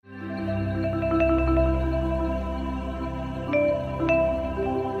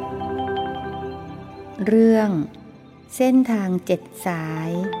เรื่องเส้นทาง7 สาย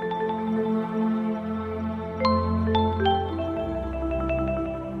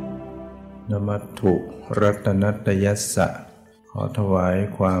นมัตถุรัตนัตยัสสะขอถวาย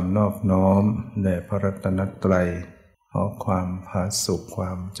ความนอบน้อมแด่พระรัตนตรัยขอความผาสุกคว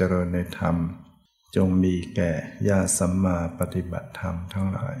ามเจริญในธรรมจงมีแก่ญาติสัมมาปฏิบัติธรรมทั้ง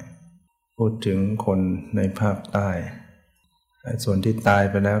หลายพูดถึงคนในภาคใต้ส่วนที่ตาย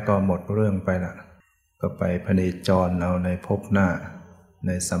ไปแล้วก็หมดเรื่องไปละก็ไปพเนจรเอาในภพหน้าใ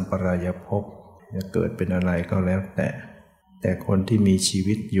นสัมปรายภพจะเกิดเป็นอะไรก็แล้วแต่คนที่มีชี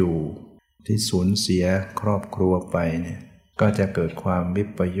วิตอยู่ที่สูญเสียครอบครัวไปเนี่ยก็จะเกิดความวิ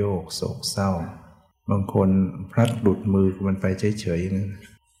ปโยคโศกเศร้าบางคนพลัดหลุดมือมันไปเฉยๆนั่น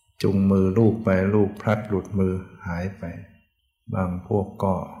จุงมือลูกไปลูกพลัดหลุดมือหายไปบางพวก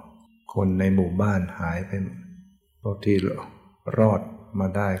ก็คนในหมู่บ้านหายไปพวกที่รอดมา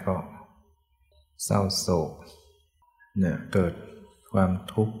ได้ก็เศร้าโศกเนี่ยเกิดความ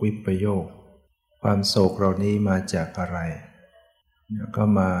ทุกข์วิปโยคความโศกเหล่านี้มาจากอะไรเนี่ยก็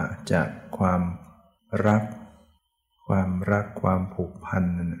มาจากความรักความผูกพัน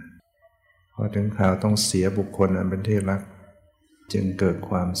นั่นแหละพอถึงคราวต้องเสียบุคคลอันเป็นที่รักจึงเกิด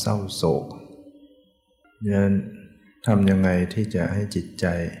ความเศร้าโศกดังนั้นทำยังไงที่จะให้จิตใจ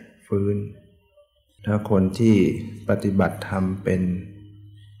ฟื้นถ้าคนที่ปฏิบัติธรรมเป็น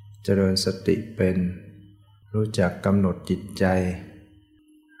เจริญสติเป็นรู้จักกำหนดจิตใจ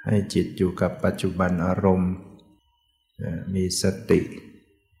ให้จิตอยู่กับปัจจุบันอารมณ์มีสติ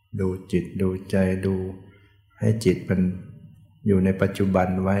ดูจิตดูใจดูให้จิตมันอยู่ในปัจจุบัน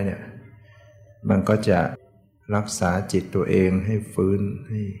ไว้เนี่ยมันก็จะรักษาจิตตัวเองให้ฟื้น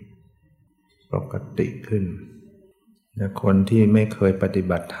ให้ปกติขึ้นแต่คนที่ไม่เคยปฏิ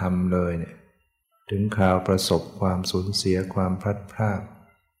บัติธรรมเลยเนี่ยถึงคราวประสบความสูญเสียความพลัดพราก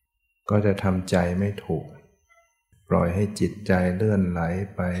ก็จะทำใจไม่ถูกปล่อยให้จิตใจเลื่อนไหล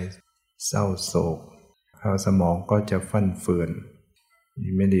ไปเศร้าโศกคราวสมองก็จะฟั่นเฟือน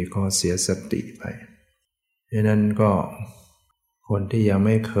ไม่ดีก็เสียสติไปดังนั้นก็คนที่ยังไ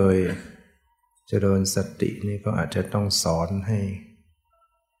ม่เคยเจริญสตินี่ก็อาจจะต้องสอนใ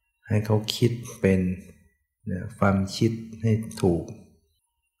ห้เขาคิดเป็นความคิดให้ถูก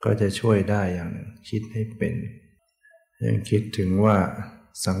ก็จะช่วยได้อย่างหนึ่งคิดให้เป็นยังคิดถึงว่า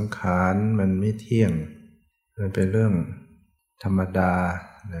สังขารมันไม่เที่ยงมันเป็นเรื่องธรรมดา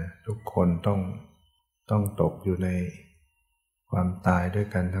นะทุกคนต้องตกอยู่ในความตายด้วย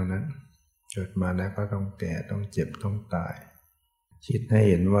กันเท่านั้นเกิดมาแล้วก็ต้องแก่ต้องเจ็บต้องตายคิดให้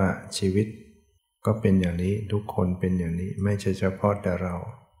เห็นว่าชีวิตก็เป็นอย่างนี้ทุกคนเป็นอย่างนี้ไม่ใช่เฉพาะแต่เรา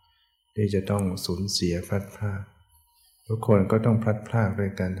ที่จะต้องสูญเสียพลัดพรากทุกคนก็ต้องพลัดพรากด้ว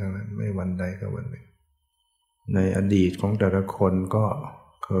ยกันทั้งนั้นไม่วันใดก็วันหนึ่งในอดีตของแต่ละคนก็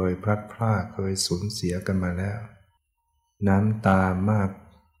เคยพลัดพรากเคยสูญเสียกันมาแล้วน้ำตามาก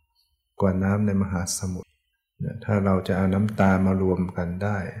กว่าน้ำในมหาสมุทรถ้าเราจะเอาน้ำตามารวมกันไ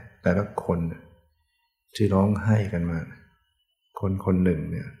ด้แต่ละคนที่ร้องไห้กันมาคนคนหนึ่ง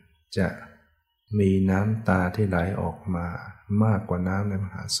เนี่ยจะมีน้ำตาที่ไหลออกมามากกว่าน้ำในม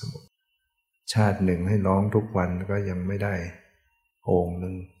หาสมุทรชาติหนึ่งให้ร้องทุกวันก็ยังไม่ได้โอ่งห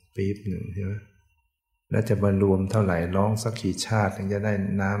นึ่งปี๊บหนึ่งใช่ไหมแล้วจะมารวมเท่าไหร่ร้องสักกี่ชาติถึงจะได้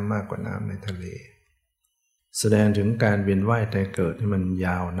น้ำมากกว่าน้ำในทะเลแสดงถึงการเวียนว่ายตายเกิดที่มันย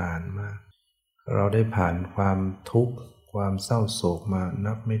าวนานมากเราได้ผ่านความทุกข์ความเศร้าโศกมา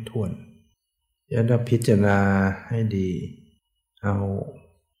นับไม่ถ้วนยันเราพิจารณาให้ดีเอา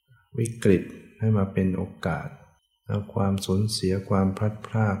วิกฤตให้มาเป็นโอกาสเอาความสูญเสียความพลัดพ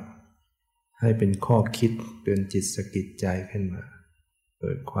รากให้เป็นข้อคิดเตือนจิตสะกิดใจขึ้นมาเ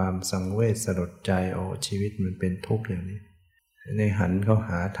กิดความสังเวชสลดใจชีวิตมันเป็นทุกข์อย่างนี้ในหันเข้าห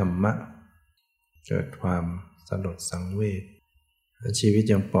าธรรมะเกิดความสลดสังเวชชีวิต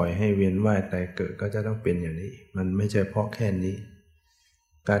ยังปล่อยให้เวียนว่ายตายเกิดก็จะต้องเป็นอย่างนี้มันไม่ใช่เพราะแค่นี้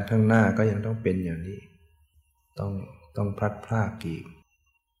การข้างหน้าก็ยังต้องเป็นอย่างนี้ต้องพลัดพรากอีก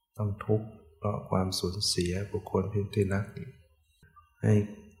ต้องทุกข์เพราะความสูญเสียบุคคลที่รักอีกใ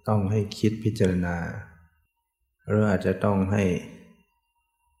ห้คิดพิจารณาหรืออาจจะต้องให้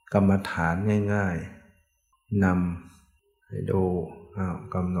กรรมฐานง่ายๆนำให้ดู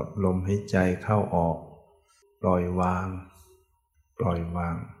กำหนดลมหายใจเข้าออกปล่อยวาง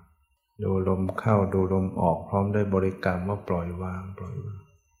ดูลมเข้าดูลมออกพร้อมด้วยบริกรรมว่าปล่อยวาง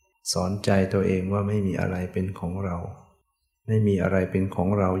สอนใจตัวเองว่าไม่มีอะไรเป็นของเราไม่มีอะไรเป็นของ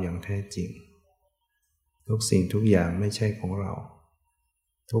เราอย่างแท้จริงทุกสิ่งทุกอย่างไม่ใช่ของเรา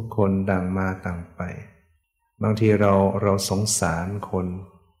ทุกคนต่างมาต่างไปบางทีเราสงสารค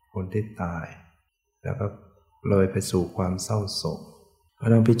นที่ตายแล้วก็เลยไปสู่ความเศร้าโศกเรา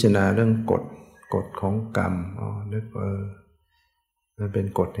ต้องพิจารณาเรื่องกฎ กฎของกรรมนึกมันเป็น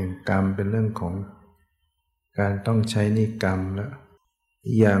กฎแห่งกรรมเป็นเรื่องของการต้องใช้นิกรรมแล้ว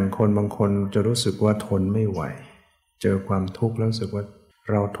อย่างคนบางคนจะรู้สึกว่าทนไม่ไหวเจอความทุกข์แล้วรู้สึกว่า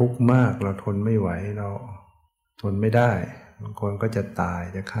เราทุกข์มากเราทนไม่ไหวเราทนไม่ได้บางคนก็จะตาย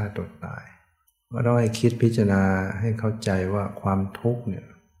จะฆ่าตัวตายก็ต้องให้คิดพิจารณาให้เข้าใจว่าความทุกข์เนี่ย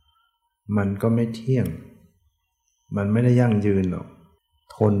มันก็ไม่เที่ยงมันไม่ได้ยั่งยืนหรอก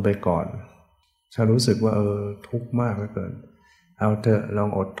ทนไปก่อนถ้ารู้สึกว่าทุกข์มากเหลือเกินเอาเถอะลอง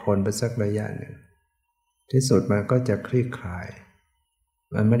อดทนไปสักระยะหนึ่งที่สุดมันก็จะคลี่คลาย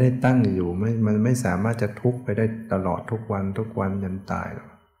มันไม่ได้ตั้งอยู่มันไม่สามารถจะทุกข์ไปได้ตลอดทุกวันยันตายหรอก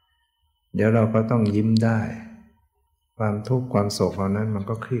เดี๋ยวเราก็ต้องยิ้มได้ความทุกข์ความโศกเหล่านั้นมัน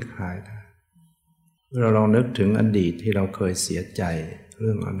ก็คลี่คลายได้เราลองนึกถึงอดีตที่เราเคยเสียใจเ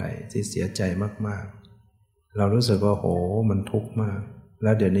รื่องอะไรที่เสียใจมากๆเรารู้สึกว่าโหมันทุกข์มากแ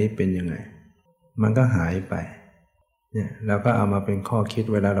ล้วเดี๋ยวนี้เป็นยังไงมันก็หายไปเนี่ยเราก็เอามาเป็นข้อคิด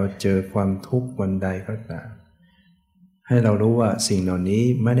เวลาเราเจอความทุกข์วันใดก็ตามให้เรารู้ว่าสิ่งเหล่านี้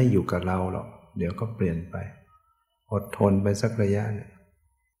ไม่ได้อยู่กับเราหรอกเดี๋ยวก็เปลี่ยนไปอดทนไปสักระยะนึง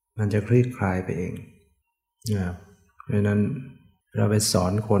มันจะคลี่คลายไปเองนะครับเพราะนั้นเราไปสอ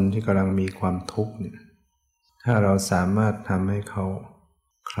นคนที่กำลังมีความทุกข์เนี่ยถ้าเราสามารถทำให้เขา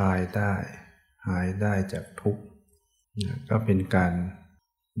คลายได้หายได้จากทุกข์ก็เป็นการ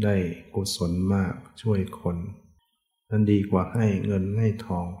ได้กุศลมากช่วยคนนั้นดีกว่าให้เงินให้ท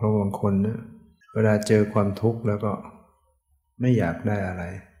องเพราะบางคนเนี่ยเวลาเจอความทุกข์แล้วก็ไม่อยากได้อะไร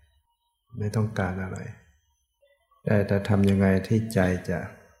ไม่ต้องการอะไรแต่ทำยังไงที่ใจจะ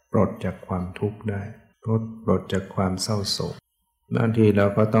ปลดจากความทุกข์ได้ปลดจากความเศร้าโศกบางทีเรา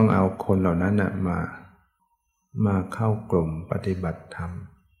ก็ต้องเอาคนเหล่านั้นมาเข้ากลุ่มปฏิบัติธรรม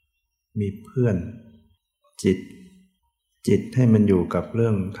มีเพื่อนจิตให้มันอยู่กับเรื่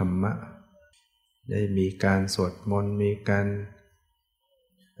องธรรมะได้มีการสวดมนต์มีการ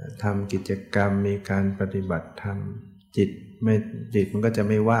ทำกิจกรรมมีการปฏิบัติธรรมจิตมันก็จะ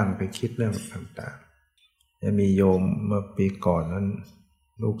ไม่ว่างไปคิดเรื่องต่างๆจะมีโยมเมื่อปีก่อนนั้น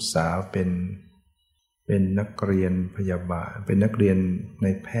ลูกสาวเป็นนักเรียนพยาบาลเป็นนักเรียนใน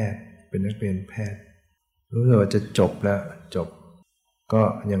แพทย์เป็นนักเรียนแพทย์รู้สึกว่าจะจบแล้วก็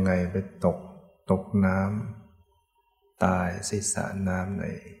ยังไงไปตกน้ำตายศีรษะน้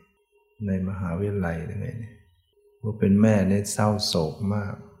ำในมหาวิทยาลัยยังไงเนี่ยว่าเป็นแม่เนี่ยเศร้าโศกมา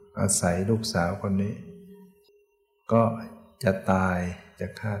กอาศัยลูกสาวคนนี้ก็จะตายจะ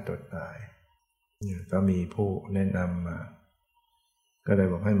ฆ่าตัวตายเนี่ยก็มีผู้แนะนำมาก็เลย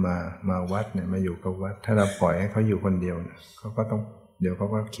บอกให้มาวัดเนี่ยมาอยู่กับวัดถ้าเราปล่อยให้เขาอยู่คนเดียวเนี่ยเขาก็ต้องเดี๋ยวเขา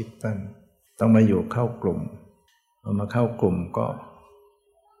ก็คิดตั้งต้องมาอยู่เข้ากลุ่มพอมาเข้ากลุ่มก็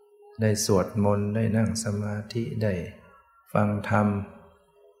ได้สวดมนต์ได้นั่งสมาธิได้ฟังธรรม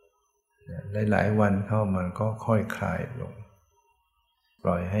หลายวันเข้ามันก็ค่อยคลายลงป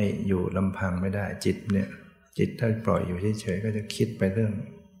ล่อยให้อยู่ลำพังไม่ได้จิตถ้าปล่อยอยู่เฉยๆก็จะคิดไปเรื่อง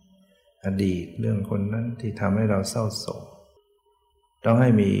อดีตเรื่องคนนั้นที่ทำให้เราเศร้าโศกต้องให้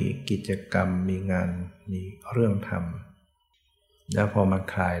มีกิจกรรมมีงานมีเรื่องทำแล้วพอมัน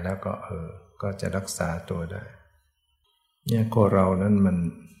คลายแล้วก็จะรักษาตัวได้เนี่ยคนเรานั้นมัน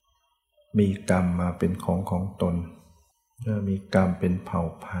มีกรรมมาเป็นของตนมีกรรมเป็นเผ่า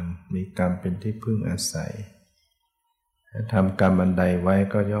พันธุ์มีกรรมเป็นที่พึ่งอาศัยทำกรรมอันใดไว้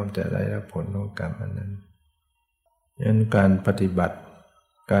ก็ย่อมจะได้รับผลของกรรมอันนั้นดังนั้นการปฏิบัติ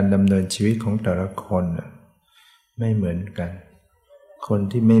การดำเนินชีวิตของแต่ละคนไม่เหมือนกันคน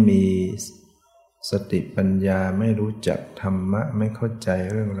ที่ไม่มีสติปัญญาไม่รู้จักธรรมะไม่เข้าใจ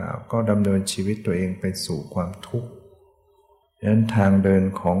เรื่องราวก็ดำเนินชีวิตตัวเองไปสู่ความทุกข์ดังนั้นทางเดิน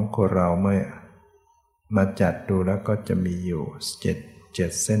ของคนเราเมื่อมาจัดดูแล้วก็จะมีอยู่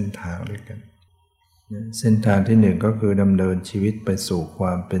7เส้นทางด้วยกันเส้นทางที่1ก็คือดำเนินชีวิตไปสู่คว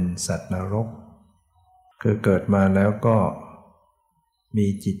ามเป็นสัตว์นรกคือเกิดมาแล้วก็มี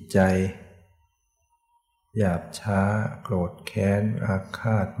จิตใจหยาบช้าโกรธแค้นอาฆ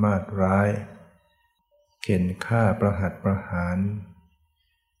าตมาดร้ายเข็นฆ่าประหัตประหาร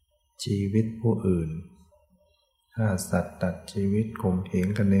ชีวิตผู้อื่นฆ่าสัตว์ตัดชีวิตข่มเหง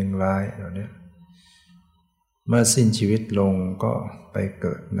กันเองร้ายเหล่านี้เมื่อสิ้นชีวิตลงก็ไปเ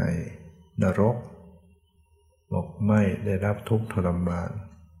กิดในนรกหมกไหม้ได้รับทุกข์ทรมาน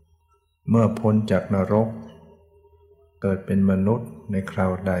เมื่อพ้นจากนรกเกิดเป็นมนุษย์ในครา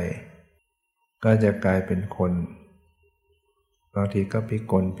วใดก็จะกลายเป็นคนบางทีก็พิ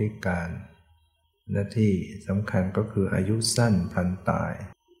กลพิการและที่สำคัญก็คืออายุสั้นพลันตาย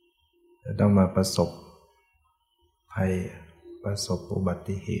จะต้องมาประสบภัยประสบอุบั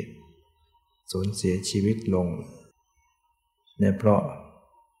ติเหตุสูญเสียชีวิตลงในเพราะ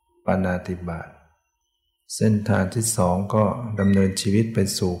ปาณาติบาต เส้นทางที่สองก็ดำเนินชีวิตไป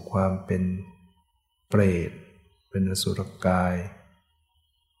สู่ความเป็นเปรตเป็นอสุรกาย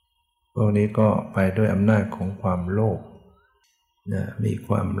พวกนี้ก็ไปด้วยอำนาจของความโลภนะมีค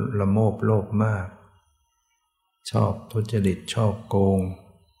วามละโมบโลภมากชอบทุจริตชอบโกง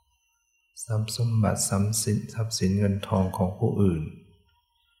ทรัพย์สมบัติทรัพย์สินเงินทองของผู้อื่น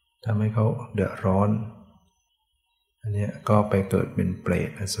ทำให้เขาเดือดร้อนอันนี้ก็ไปเกิดเป็นเปรต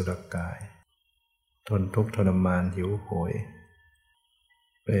อสุรกายทนทุกข์ทรมานหิวโหย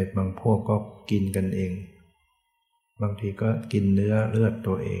เปรตบางพวกก็กินกันเองบางทีก็กินเนื้อเลือด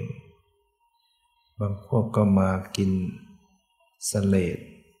ตัวเองบางพวกก็มากินเสลด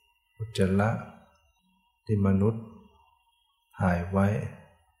อุจจาระที่มนุษย์ถ่ายไว้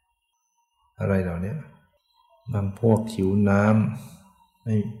อะไรเหล่านี้บางพวกหิวน้ำไ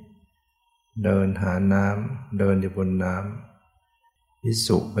ม่เดินหาน้ำเดินอยู่บนน้ำภิก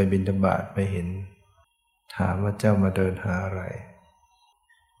ษุไปบิณฑบาตไปเห็นถามว่าเจ้ามาเดินหาอะไร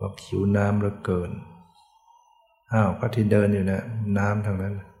บอกหิวน้ำเหลือเกินอ้าวก็ที่เดินอยู่นะน้ำทาง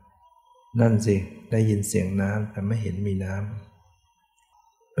นั้นนั่นสิได้ยินเสียงน้ำแต่ไม่เห็นมีน้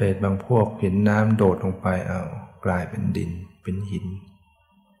ำเปรตบางพวกเห็นน้ำโดดลงไปเอากลายเป็นดินเป็นหิน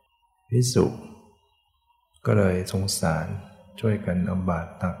ภิกษุก็เลยสงสารช่วยกันเอาบาตร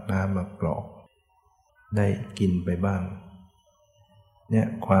ตักน้ำมากรอกได้กินไปบ้างเนี่ย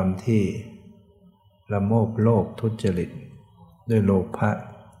ความที่ละโมบโลภทุจริตด้วยโลภะ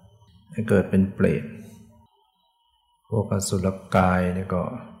ให้เกิดเป็นเปรตพวกอสุรกายเนี่ยก็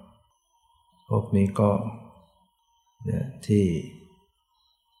พวกนี้ก็เนี่ยที่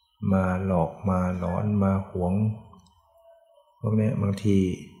มาหลอกมาหลอนมาหวงพวกนี้บางที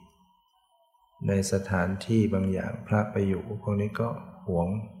ในสถานที่บางอย่างพระไปอยู่พวกนี้ก็หวง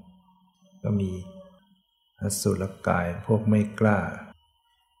ก็มีอสุรกายพวกไม่กล้า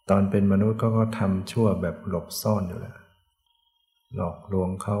ตอนเป็นมนุษย์ก็ทำชั่วแบบหลบซ่อนอยู่แล้วหลอกลวง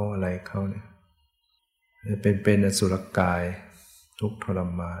เขาอะไรเขาเนี่ยเป็นอสุรกายทุกข์ทร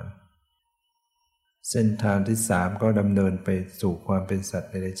มานเส้นทางที่สามก็ดำเนินไปสู่ความเป็นสัต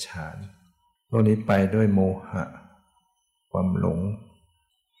ว์เดรัจฉานพวกนี้ไปด้วยโมหะความหลง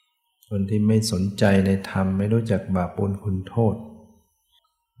คนที่ไม่สนใจในธรรมไม่รู้จักบาปบุญคุณโทษ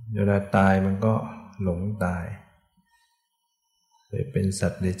เวลาตายมันก็หลงตายเลยเป็นสั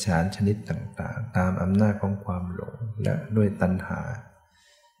ตว์เดรัจฉานชนิดต่างๆตามอำนาจของความหลงและด้วยตัณห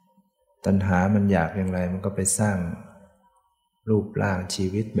ามันอยากอย่างไรมันก็ไปสร้างรูปร่างชี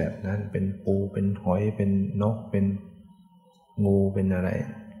วิตแบบนั้นเป็นปูเป็นหอยเป็นนกเป็นงูเป็นอะไร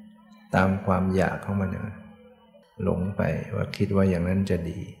ตามความอยากของมันหลงไปว่าคิดว่าอย่างนั้นจะ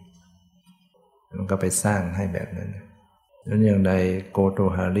ดีมันก็ไปสร้างให้แบบนั้นนั้นอย่างใดโกโต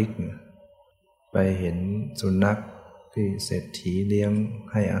หาริกไปเห็นสุนัขที่เศรษฐีเลี้ยง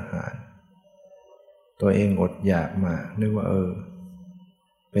ให้อาหารตัวเองอดอยากมานึกว่า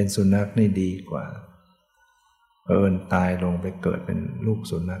เป็นสุนัขนี่ดีกว่าตายลงไปเกิดเป็นลูก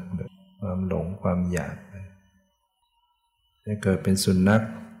สุนัขเลยความหลงความอยากจะเกิดเป็นสุนัข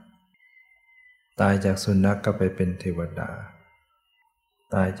ตายจากสุนัขก็ไปเป็นเทวดา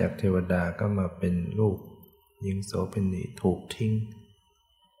ตายจากเทวดาก็มาเป็นลูกหญิงโสเภณีถูกทิ้ง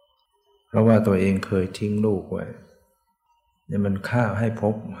เพราะว่าตัวเองเคยทิ้งลูกไว้เนี่ยมันข้ามใ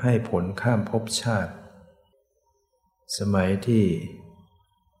ห้ผลข้ามภพชาติสมัยที่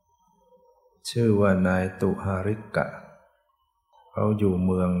ชื่อว่านายตุหาริกะเขาอยู่เ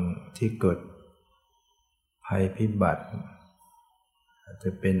มืองที่เกิดภัยพิบัติอาจจะ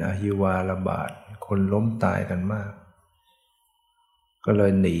เป็นอหิวาระบาดคนล้มตายกันมากก็เล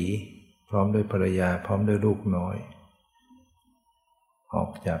ยหนีพร้อมด้วยภรรยาพร้อมด้วยลูกน้อยออ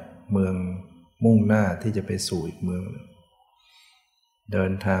กจากเมืองมุ่งหน้าที่จะไปสู่อีกเมืองเดิ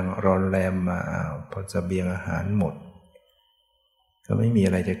นทางรอนแรมมาพอเสบียงอาหารหมดก็ไม่มีอ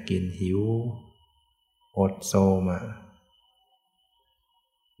ะไรจะกินหิวอดโซมา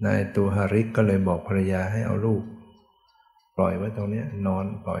นายตุหาริกก็เลยบอกภรรยาให้เอาลูกปล่อยไว้ตรงนี้นอน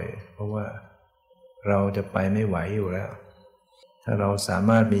ปล่อยเพราะว่าเราจะไปไม่ไหวอยู่แล้วถ้าเราสา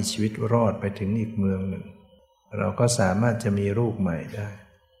มารถมีชีวิตรอดไปถึงอีกเมืองหนึ่งเราก็สามารถจะมีลูกใหม่ได้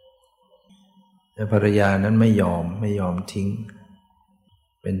แต่ภรรยานั้นไม่ยอมทิ้ง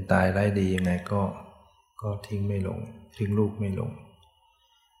เป็นตายไร้ดียังไงก็ทิ้งไม่ลงทิ้งลูกไม่ลง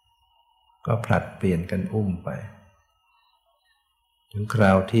ก็ผลัดเปลี่ยนกันอุ้มไปถึงคร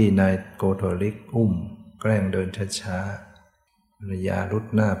าวที่นายโกโทริกอุ้มแกล้งเดินช้าๆภรรยาลุด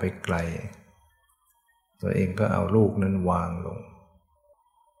หน้าไปไกลตัวเองก็เอาลูกนั้นวางลง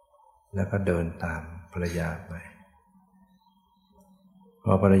แล้วก็เดินตามภรรยาไปพ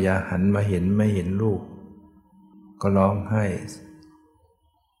อภรรยาหันมาเห็นไม่เห็นลูกก็ร้องไห้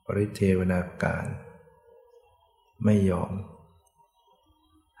ปริเทวนาการ ไม่ยอม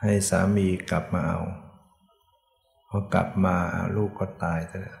ให้สามีกลับมาเอาพอกลับมาลูกก็ตาย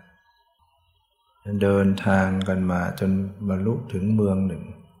ซะแล้วเดินทางกันมาจนบรรลุถึงเมืองหนึ่ง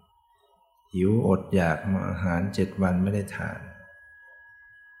หิวอดอยากมาอาหาร7 วันไม่ได้ทาน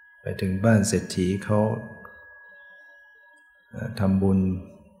ไปถึงบ้านเศรษฐีเขาทำบุญ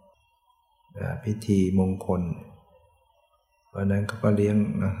พิธีมงคลวันนั้นเขาก็เลี้ยง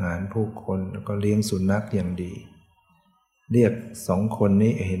อาหารผู้คนแล้วก็เลี้ยงสุนัขอย่างดีเรียก2 คน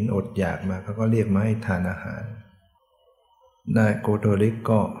นี้เห็นอดอยากมาเขาก็เรียกมาให้ทานอาหารนายโกโตริก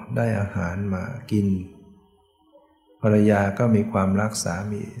ก็ได้อาหารมากินภรรยาก็มีความรักสา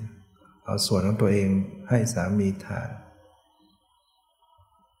มีเอาส่วนของตัวเองให้สามีทาน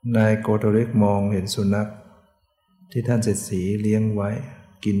นายโกโตริกมองเห็นสุนัขที่ท่านเศรษฐีเลี้ยงไว้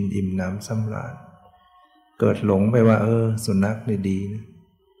กินอิ่มหนำสำราญเกิดหลงไปว่าสุนัขนี่ดีนะ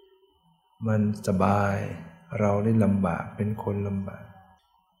มันสบายเราได้ลำบากเป็นคนลำบาก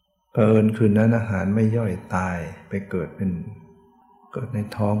เผอิญคืนนั้นอาหารไม่ย่อยตายไปเกิดใน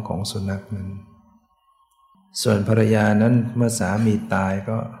ท้องของสุนัขนั้นส่วนภรรยานั้นเมื่อสามีตาย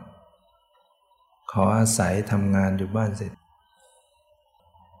ก็ขออาศัยทำงานอยู่บ้านเสร็จ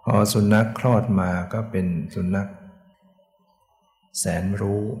พอสุนัขคลอดมาก็เป็นสุนัขแสน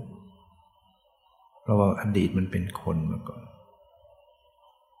รู้เพราะว่าอดีตมันเป็นคนมาก่อน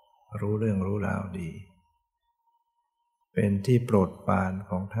รู้เรื่องรู้ราวดีเป็นที่โปรดปราน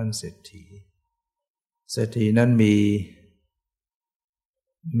ของท่านเศรษฐีนั้น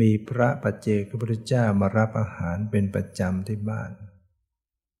มีพระปัจเจกพุทธเจ้ามารับอาหารเป็นประจำที่บ้าน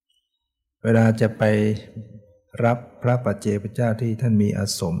เวลาจะไปรับพระปัจเจกพุทธเจ้าที่ท่านมีอา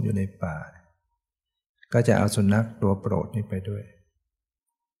สมอยู่ในป่าก็จะเอาสุนัขตัวโปรดนี้ไปด้วย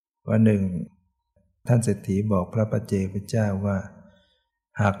วันหนึ่งท่านเศรษฐีบอกพระปัจเจกพุทธเจ้าว่า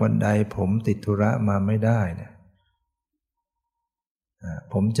หากวันใดผมติดธุระมาไม่ได้เนี่ย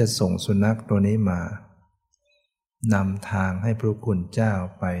ผมจะส่งสุนัขตัวนี้มานำทางให้พระคุณเจ้า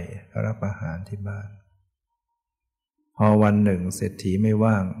ไปรับอาหารที่บ้านพอวันหนึ่งเศรษฐีไม่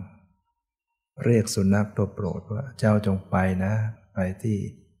ว่างเรียกสุนัขตัวโปรดว่าเจ้าจงไปนะไปที่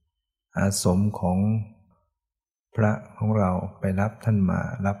อาสมของพระของเราไปรับท่านมา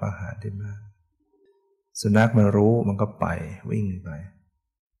รับอาหารที่บ้านสุนัขมันรู้มันก็ไปวิ่งไป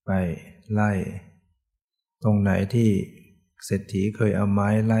ไล่ตรงไหนที่เศรษฐีเคยเอาไม้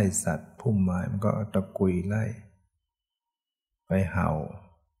ไล่สัตว์พุ่มไม้มันก็ตะกุยไล่ไปเห่า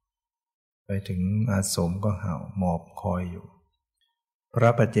ไปถึงอาสมก็เห่าหมอบคอยอยู่พระ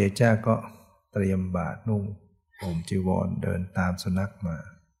ปัจเจกเจ้าก็เตรียมบาตรนุ่งห่มจีวรเดินตามสุนัขมา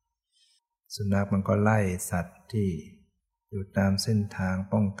สุนัขมันก็ไล่สัตว์ที่อยู่ตามเส้นทาง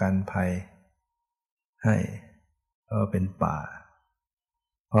ป้องกันภัยให้เป็นป่า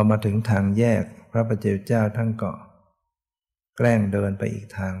พอมาถึงทางแยกพระปัจเจกเจ้าท่านก็แกล้งเดินไปอีก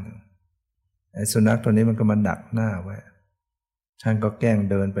ทางหนึ่งไอ้สุนัขตัวนี้มันก็มาดักหน้าไว้ท่านก็แกล้ง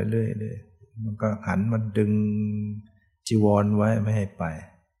เดินไปเรื่อยๆมันก็หันมาดึงจีวรไว้ไม่ให้ไป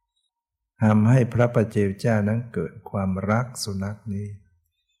ทำให้พระปัจเจกเจ้านั้นเกิดความรักสุนัขนี้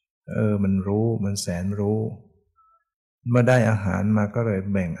มันรู้มันแสนรู้เมื่อได้อาหารมาก็เลย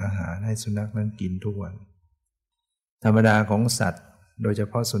แบ่งอาหารให้สุนัขนั้นกินทุกวันธรรมดาของสัตว์โดยเฉ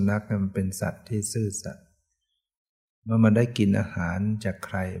พาะสุนัขมันเป็นสัตว์ที่ซื่อสัตย์เมื่อมันได้กินอาหารจากใ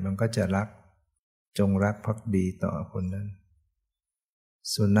ครมันก็จะจงรักภักดีต่อคนนั้น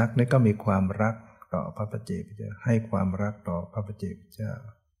สุนัขนี่ก็มีความรักต่อพระปัจเจกพุทธเจ้าให้ความรักต่อพระปัจเจกพุทธเจ้า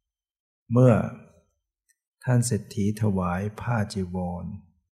เมื่อท่านเศรษฐีถวายผ้าจีวร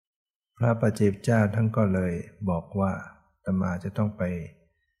พระปัจเจกพุทธเจ้าท่านก็เลยบอกว่าอาตมาจะต้องไป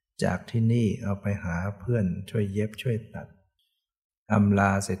จากที่นี่เอาไปหาเพื่อนช่วยเย็บช่วยตัดอำล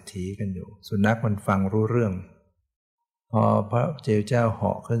าเศรษฐีกันอยู่สุนัขมันฟังรู้เรื่องพอพระเจ้าเจ้าเห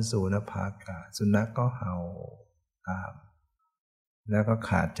าะขึ้นสู่นภาอากาศสุนัขก็เห่าตามแล้วก็ข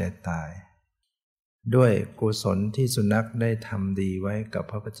าดใจตายด้วยกุศลที่สุนัขได้ทำดีไว้กับ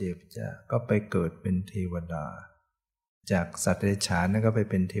พระปัจเจกพุทธเจ้าก็ไปเกิดเป็นเทวดาจากสัตว์เดรัจฉานนั้นก็ไป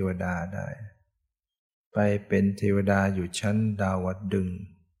เป็นเทวดาได้ไปเป็นเทวดาอยู่ชั้นดาวดึงส์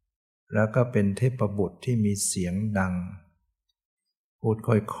แล้วก็เป็นเทพบุตรที่มีเสียงดังพูด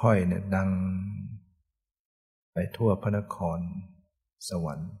ค่อยๆเนี่ยดังไปทั่วพระนครสว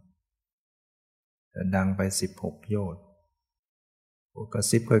รรค์ดังไป16 โยชน์กระ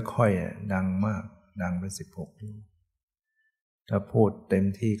ซิบค่อยๆดังมากดังไป16 โยชน์ถ้าพูดเต็ม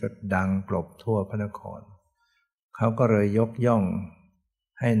ที่ก็ดังกลบทั่วพระนครเขาก็เลยยกย่อง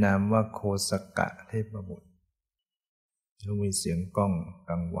ให้นามว่าโคสกะเทพบุตรเขามีเสียงก้อง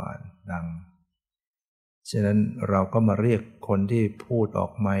กังวานดังฉะนั้นเราก็มาเรียกคนที่พูดออ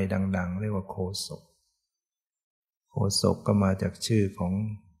กไมค์ดังๆเรียกว่าโคศก โคศกก็มาจากชื่อของ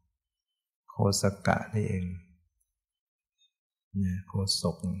โคสกะนี่เองเนี่ยโคศ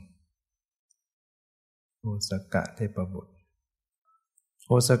กโคสกะเทพบุตรโค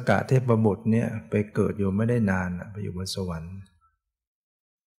สกะเทพบุตรเนี่ยไปเกิดอยู่ไม่ได้นานไปอยู่บนสวรรค์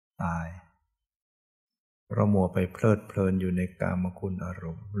ตายเพราะมัวไปเพลิดเพลินอยู่ในกามคุณอาร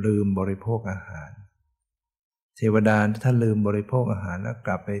มณ์ลืมบริโภคอาหารเทวดาถ้าลืมบริโภคอาหารแล้วก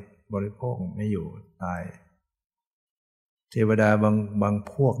ลับไปบริโภคไม่อยู่ตายเทวดาบาง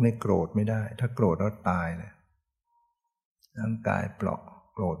พวกนี่โกรธไม่ได้ถ้าโกรธแล้วตายเลยร่างกายเปราะ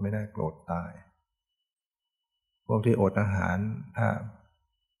โกรธไม่ได้โกรธตายพวกที่อดอาหารถ้า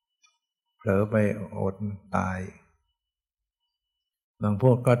เผลอไปอดตายบางพ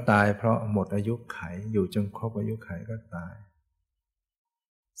วกก็ตายเพราะหมดอายุไขอยู่จนครบอายุไขก็ตาย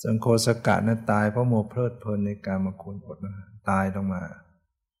ส่วนโคสกะนั้นตายเพราะมัวเพลิดเพลินในกามคุณอดอาหารตายลงมา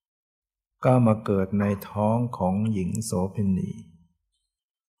ก็มาเกิดในท้องของหญิงโสเภณี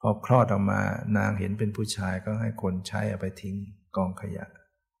พอคลอดออกมานางเห็นเป็นผู้ชายก็ให้คนใช้เอาไปทิ้งกองขยะ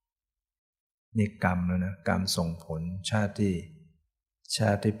นี่กรรมแล้วนะกรรมส่งผลชาติ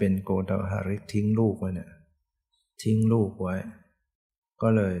ที่เป็นโกฏหาริกทิ้งลูกไว้เนี่ยทิ้งลูกไว้ก็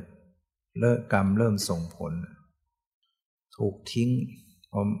เลยกรรมเริ่มส่งผลถูกทิ้ง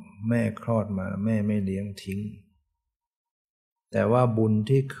พอแม่คลอดมาแม่ไม่เลี้ยงทิ้งแต่ว่าบุญ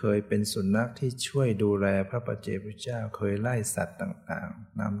ที่เคยเป็นสุนัขที่ช่วยดูแลพระปัจเจกพุทธเจ้าเคยไล่สัตว์ต่าง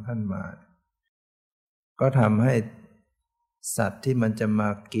ๆนำท่านมาก็ทำให้สัตว์ที่มันจะมา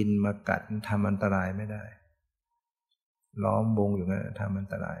กินมากัดทำอันตรายไม่ได้ล้อมวงอยู่งั้นทำอัน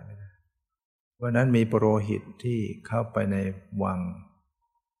ตรายไม่ได้วันนั้นมีปุโรหิตที่เข้าไปในวัง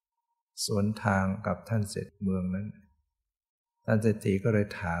สวนทางกับท่านเศรษฐีเมืองนั้นท่านเศรษฐีก็เลย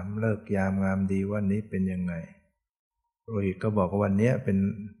ถามเลิกยามงามดีวันนี้เป็นยังไงปุโรหิตก็บอกว่าวันนี้เป็น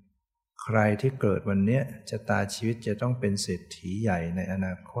ใครที่เกิดวันนี้ชะตาชีวิตจะต้องเป็นเศรษฐีใหญ่ในอน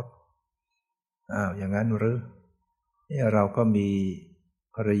าคตอย่างนั้นหรือนี่เราก็มี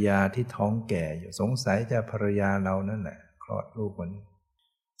ภรรยาที่ท้องแก่อยู่สงสัยจะภรรยาเรานั่นแหละคลอดลูกวัน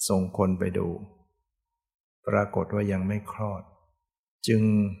ส่งคนไปดูปรากฏว่ายังไม่คลอดจึง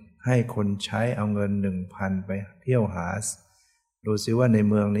ให้คนใช้เอาเงิน 1,000 ไปเที่ยวหาดูซิว่าใน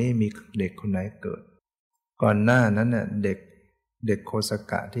เมืองนี้มีเด็กคนไหนเกิดก่อนหน้านั้นน่ะเด็กโคส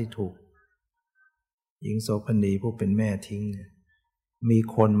กะที่ถูกหญิงโสเภณีผู้เป็นแม่ทิ้งมี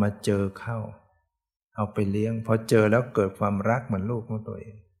คนมาเจอเข้าเอาไปเลี้ยงพอเจอแล้วเกิดความรักเหมือนลูกของตัวเอ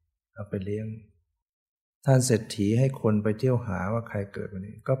งเอาไปเลี้ยงท่านเศรษฐีให้คนไปเที่ยวหาว่าใครเกิดวัน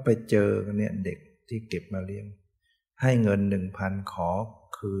นี้ก็ไปเจอเนี่ยเด็กที่เก็บมาเลี้ยงให้เงิน 1,000 ขอ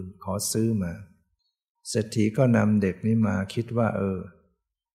คืนขอซื้อมาเศรษฐีก็นำเด็กนี้มาคิดว่า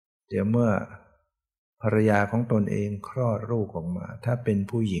เดี๋ยวเมื่อภรรยาของตนเองคลอดลูกออกมาถ้าเป็น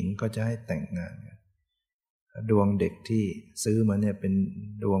ผู้หญิงก็จะให้แต่งงานกันดวงเด็กที่ซื้อมาเนี่ยเป็น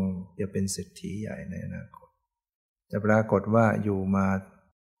ดวงจะเป็นเศรษฐีใหญ่ในอนาคตแต่ปรากฏว่าอยู่มา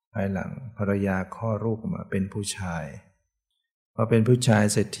ภายหลังภรรยาคลอดลูกออกมาเป็นผู้ชายพอเป็นผู้ชาย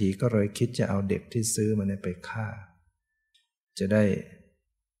เศรษฐีก็เลยคิดจะเอาเด็กที่ซื้อมาเนี่ยไปฆ่าจะได้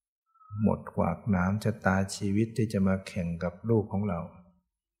หมดขวากหนามชะตาชีวิตที่จะมาแข่งกับลูกของเรา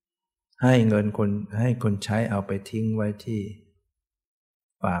ให้เงินให้คนใช้เอาไปทิ้งไว้ที่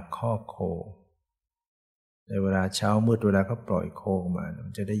ปากคอกโคในเวลาเช้ามืดเวลาเขาปล่อยโคออกมา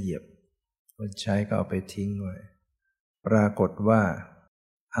มันจะได้เหยียบคนใช้ก็เอาไปทิ้งไว้ปรากฏว่า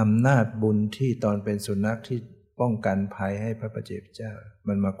อำนาจบุญที่ตอนเป็นสุนัขที่ป้องกันภัยให้พระปัจเจกเจ้า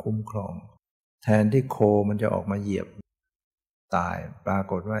มันมาคุ้มครองแทนที่โคมันจะออกมาเหยียบตายปรา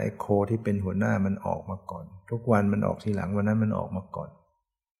กฏว่าไอ้โคที่เป็นหัวหน้ามันออกมาก่อนทุกวันมันออกทีหลังวันนั้นมันออกมาก่อน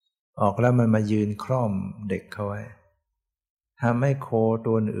ออกแล้วมันมายืนคล่อมเด็กเขาไว้ทำให้โค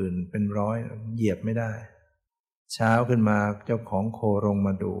ตัวอื่นเป็นร้อยเหยียบไม่ได้เช้าขึ้นมาเจ้าของโคลงม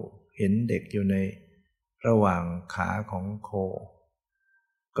าดูเห็นเด็กอยู่ในระหว่างขาของโค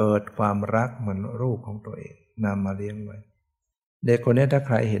เกิดความรักเหมือนลูกของตัวเองนำมาเลี้ยงไว้เด็กคนนี้ถ้าใ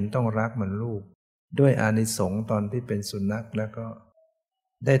ครเห็นต้องรักเหมือนลูกด้วยอานิสงส์ตอนที่เป็นสุนัขแล้วก็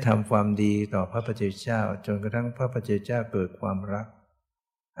ได้ทำความดีต่อพระปัจเจกเจ้าจนกระทั่งพระปัจเจกเจ้าเกิดความรัก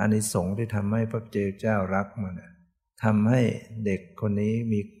อานิสงส์ที่ทำให้พระปัจเจกเจ้ารักมันทำให้เด็กคนนี้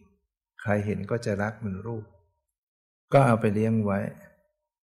มีใครเห็นก็จะรักเหมือนลูกก็เอาไปเลี้ยงไว้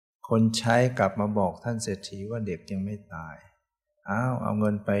คนใช้กลับมาบอกท่านเศรษฐีว่าเด็กยังไม่ตายเอาเงิ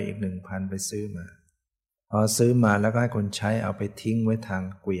นไปอีก 1,000 ไปซื้อมาพอซื้อมาแล้วก็ให้คนใช้เอาไปทิ้งไว้ทาง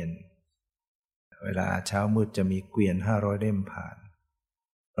เกวียนเวลาเช้ามืดจะมีเกวียน500เล่มผ่าน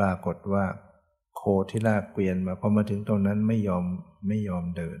ปรากฏว่าโคที่ลากเกวียนมาพอมาถึงตรงนั้นไม่ยอม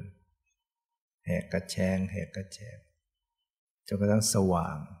เดินแหกกระแชงจนกระทั่งสว่า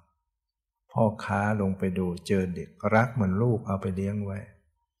ง พ่อค้าลงไปดูเจอเด็กรักเหมือนลูกเอาไปเลี้ยงไว้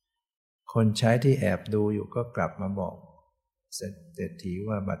คนใช้ที่แอบดูอยู่ก็กลับมาบอกเศรษฐี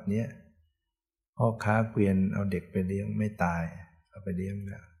ว่าบัดเนี้ยพ่อค้าเกวียนเอาเด็กไปเลี้ยงไม่ตายเอาไปเลี้ยงแ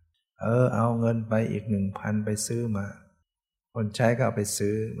ล้วเอาเงินไปอีก 1,000 ไปซื้อมาคนใช้ก็เอาไป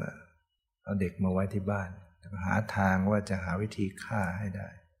ซื้อมาเอาเด็กมาไว้ที่บ้านหาทางว่าจะหาวิธีฆ่าให้ได้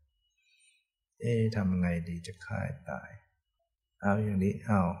ทำไงดีจะฆ่าให้ตายเอาอย่างนี้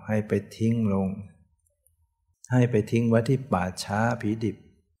ให้ไปทิ้งลงให้ไปทิ้งไว้ที่ป่าช้าผีดิบ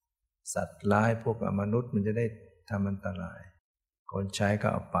สัตว์ร้ายพวกมนุษย์มันจะได้ทำอันตรายคนใช้ก็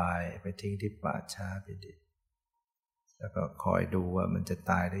เอาไปทิ้งที่ป่าช้าผีดิบแล้วก็คอยดูว่ามันจะ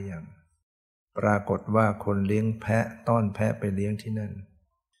ตายได้ยังปรากฏว่าคนเลี้ยงแพะต้อนแพะไปเลี้ยงที่นั่น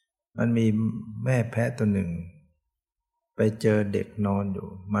มันมีแม่แพะตัวหนึ่งไปเจอเด็กนอนอยู่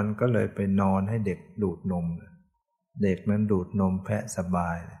มันก็เลยไปนอนให้เด็กดูดนมเด็กนั้นดูดนมแพะสบา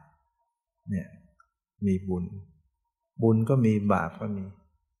ยเนี่ยมีบุญก็มีบาปก็มี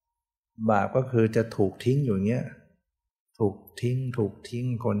บาปก็คือจะถูกทิ้งอยู่เงี้ยถูกทิ้ง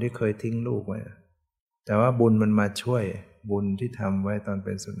คนที่เคยทิ้งลูกไว้แต่ว่าบุญมันมาช่วยบุญที่ทำไว้ตอนเ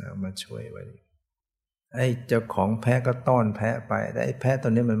ป็นสุนัขมาช่วยไว้ไอ้เจ้าของแพะก็ต้อนแพะไปแต่ไอ้แพะตัว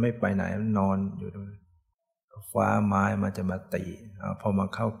นี้มันไม่ไปไหนมันนอนอยู่ตรงนั้นฟ้าไม้มันจะมาตีพอมา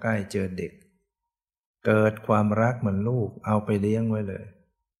เข้าใกล้เจอเด็กเกิดความรักเหมือนลูกเอาไปเลี้ยงไว้เลย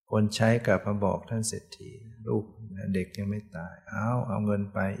คนใช้กลับมาบอกท่านเศรษฐีลูกเด็กยังไม่ตายเอาเงิน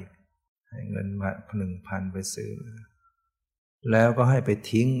ไปอีกให้เงินมา 1,000 ไปซื้อแล้วก็ให้ไป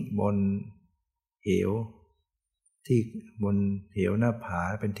ทิ้งบนเหวที่บนเหวหน้าผา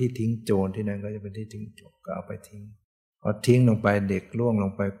เป็นที่ทิ้งโจรที่นั่นก็จะเป็นที่ทิ้งโจรก็เอาไปทิ้งพอทิ้งลงไปเด็กล่วงล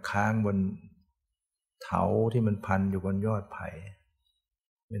งไปค้างบนเถาที่มันพันอยู่บนยอดไผ่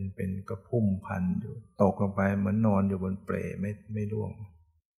เป็นกระพุ่มพันอยู่ตกลงไปเหมือนนอนอยู่บนเปลไม่ร่วง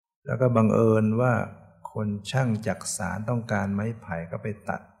แล้วก็บังเอิญว่าคนช่างจักสานต้องการไม้ไผ่ก็ไป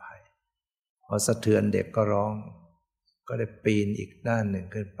ตัดไผ่พอสะเทือนเด็กก็ร้องก็ได้ปีนอีกด้านหนึ่ง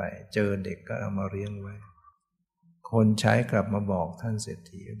ขึ้นไปเจอเด็กก็เอามาเลี้ยงไว้คนใช้กลับมาบอกท่านเศรษ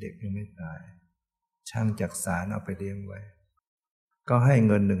ฐีเด็กยังไม่ตายช่างจักสานเอาไปเลี้ยงไว้ก็ให้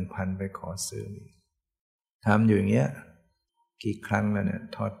เงิน 1,000 ไปขอซื้ออีกทำอยู่อย่างเงี้ยกี่ครั้งแล้วเนี่ย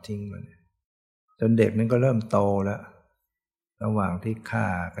ทอดทิ้งมันจนเด็กนั้นก็เริ่มโตแล้วระหว่างที่ฆ่า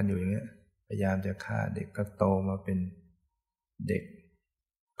กันอยู่อย่างเงี้ยพยายามจะฆ่าเด็กก็โตมาเป็นเด็ก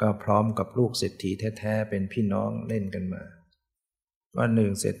ก็พร้อมกับลูกเศรษฐีแท้ๆเป็นพี่น้องเล่นกันมาวันหนึ่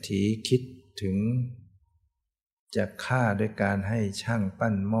งเศรษฐีคิดถึงจะฆ่าด้วยการให้ช่าง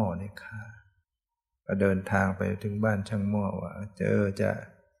ปั้นหม้อเนี่ยฆ่าก็เดินทางไปถึงบ้านช่างหม้อว่า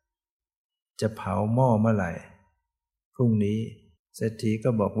จะเผาหม้อเมื่อไหร่พรุ่งนี้เศรษฐีก็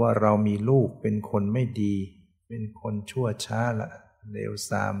บอกว่าเรามีลูกเป็นคนไม่ดีเป็นคนชั่วช้าละเลว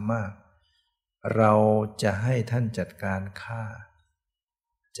ทรามมากเราจะให้ท่านจัดการฆ่า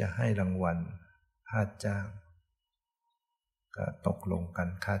จะให้รางวัลค่าจ้างก็ตกลงกัน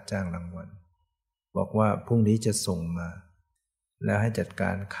ค่าจ้างรางวัลบอกว่าพรุ่งนี้จะส่งมาแล้วให้จัดก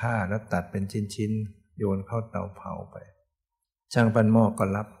ารฆ่าแล้วตัดเป็นชิ้นๆโยนเข้าเตาเผาไปช่างปั้นหม้อก็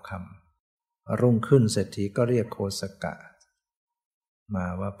รับคำรุ่งขึ้นเศรษฐีก็เรียกโคสกะมา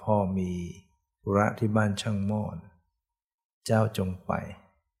ว่าพ่อมีธุระที่บ้านช่างหม้อเจ้าจงไป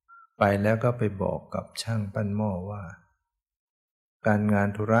แล้วก็ไปบอกกับช่างปั้นหม้อว่าการงาน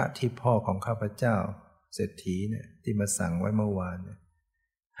ธุระที่พ่อของข้าพเจ้าเศรษฐีเนี่ยที่มาสั่งไว้เมื่อวานเนี่ย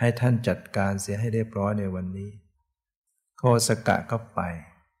ให้ท่านจัดการเสียให้เรียบร้อยในวันนี้โคสกะก็ไป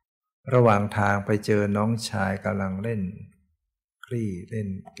ระหว่างทางไปเจอน้องชายกำลังเล่นคลี่เล่น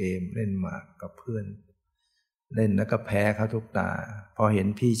เกมเล่นหมากกับเพื่อนเล่นแล้วก็แพ้เขาทุกตาพอเห็น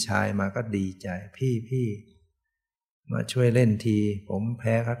พี่ชายมาก็ดีใจพี่มาช่วยเล่นทีผมแ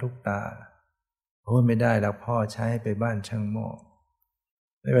พ้เขาทุกตาโอ้ไม่ได้แล้วพ่อใช้ไปบ้านช่างหม้อ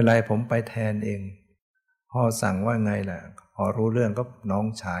ไม่เป็นไรผมไปแทนเองพ่อสั่งว่าไงล่ะพอรู้เรื่องก็น้อง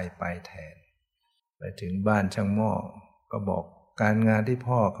ชายไปแทนไปถึงบ้านช่างหม้อก็บอกการงานที่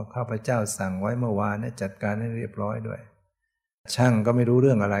พ่อข้าพเจ้าสั่งไว้เมื่อวานเนี่ยจัดการให้เรียบร้อยด้วยช่างก็ไม่รู้เ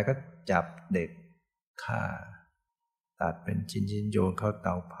รื่องอะไรก็จับเด็กฆ่าตัดเป็นชิ้นๆโยนเข้าเต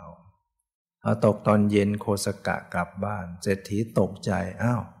าเผาตกตอนเย็นโคสกะกลับบ้านเศรษฐีตกใจ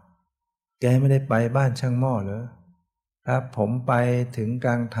แกไม่ได้ไปบ้านช่างหม้อเหรอครับผมไปถึงก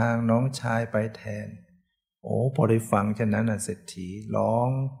ลางทางน้องชายไปแทนพอได้ฟังฉะนั้นเศรษฐีร้อง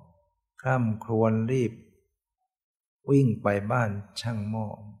คร่ำครวญรีบวิ่งไปบ้านช่างหม้อ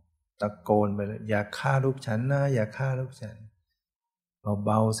ตะโกนไปเลยอย่าฆ่าลูกฉันนะอย่าฆ่าลูกฉันเ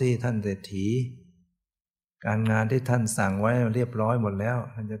บาๆสิท่านเศรษฐีการงานที่ท่านสั่งไว้เรียบร้อยหมดแล้ว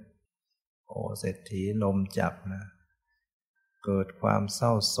ท่านจะเศรษฐีลมจับนะ เกิดความเศร้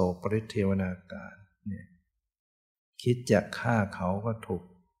าโศกปริเทวนาการเนี่ยคิดจะฆ่าเขาก็ถูก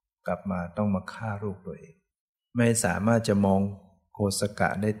กลับมาต้องมาฆ่าลูกตัวเองไม่สามารถจะมองโคสกะ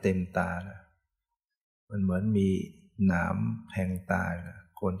ได้เต็มตานะมันเหมือนมีหนามแทงตานะ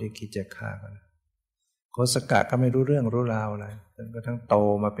คนที่คิดจะฆ่ากันโคสกะก็ไม่รู้เรื่องรู้ราวอะไรจนกระทั่งโต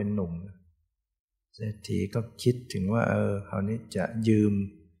มาเป็นหนุ่มเศรษฐีก็คิดถึงว่าคราวนี้จะยืม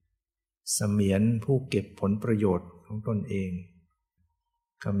เสมียนผู้เก็บผลประโยชน์ของตนเอง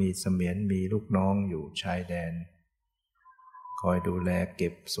ก็มีเสมียนมีลูกน้องอยู่ชายแดนคอยดูแลเก็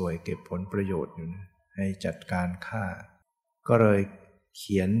บสวยเก็บผลประโยชน์อยู่นะให้จัดการฆ่าก็เลยเ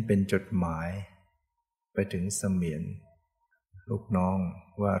ขียนเป็นจดหมายไปถึงเสมียนลูกน้อง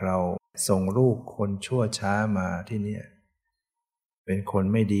ว่าเราส่งลูกคนชั่วช้ามาที่นี่เป็นคน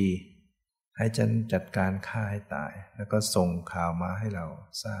ไม่ดีให้ฉันจัดการฆ่าให้ตายแล้วก็ส่งข่าวมาให้เรา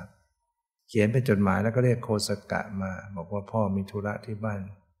ทราบเขียนเป็นจดหมายแล้วก็เรียกโคสกะมาบอกว่าพ่อมีธุระที่บ้าน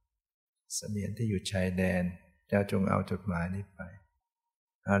เสมียนที่อยู่ชายแดนเจ้าจงเอาจดหมายนี้ไป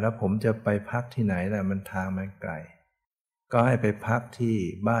แล้วผมจะไปพักที่ไหนล่ะมันทางมันไกลก็ให้ไปพักที่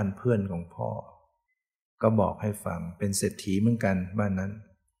บ้านเพื่อนของพ่อก็บอกให้ฟังเป็นเศรษฐีเหมือนกันบ้านนั้น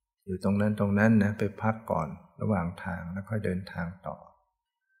อยู่ตรงนั้นนะไปพักก่อนระหว่างทางแล้วค่อยเดินทางต่อ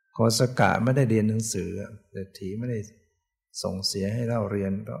โคสกะไม่ได้เรียนหนังสือเศรษฐีไม่ได้ส่งเสียให้เราเรีย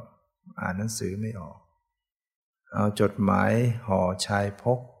นก็อ่านหนังสือไม่ออกเอาจดหมายห่อชายพ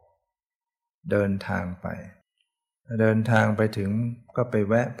กเดินทางไปถึงก็ไป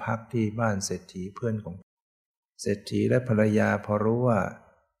แวะพักที่บ้านเศรษฐีเพื่อนของเศรษฐีและภรรยาพอรู้ว่า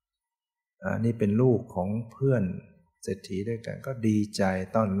นี่เป็นลูกของเพื่อนเศรษฐีด้วยกันก็ดีใจ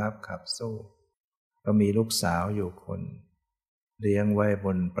ต้อนรับขับสู้ก็มีลูกสาวอยู่คนเลี้ยงไว้บ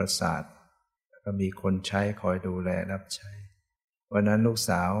นปราสาทก็มีคนใช้คอยดูแลรับใช้วันนั้นลูก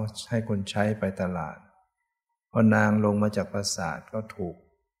สาวให้คนใช้ไปตลาดพอนางลงมาจากปราสาทก็ถูก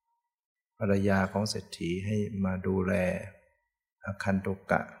ภรรยาของเศรษฐีให้มาดูแลอาคันตุ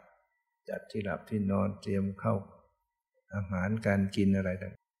กะจัดที่หลับที่นอนเตรียมเข้าอาหารการกินอะไรต่า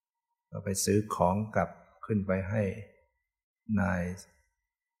งก็ไปซื้อของกลับขึ้นไปให้นาย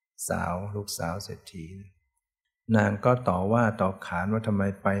สาวลูกสาวเศรษฐีนางก็ต่อว่าต่อขานว่าทำไม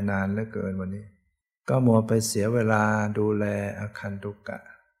ไปนานเหลือเกินวันนี้ก็มัวไปเสียเวลาดูแลอาคันตุกะ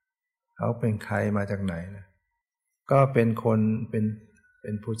เขาเป็นใครมาจากไหนนะก็เป็นคนเป็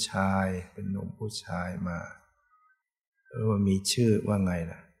นผู้ชายเป็นหนุ่มผู้ชายมาว่ามีชื่อว่าไง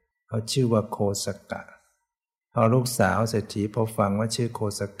ล่ะเขาชื่อว่าโคสกะพอลูกสาวเศรษฐีพอฟังว่าชื่อโค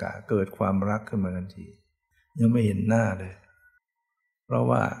สกะเกิดความรักขึ้นมาทันทียังไม่เห็นหน้าเลยเพราะ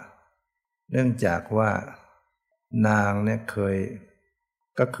ว่าเนื่องจากว่านางเนี่ยเคย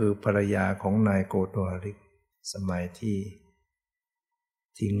ก็คือภรรยาของนายโกโตหริกสมัยที่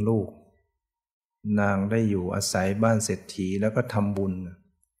ทิ้งลูกนางได้อยู่อาศัยบ้านเศรษฐีแล้วก็ทำบุญ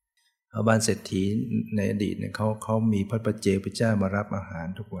เพราะบ้านเศรษฐีในอดีตเนี่ยเขามีพระปัจเจกพุทธเจ้ามารับอาหาร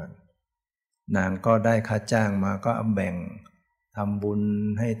ทุกวันนางก็ได้ค่าจ้างมาก็เอาแบ่งทำบุญ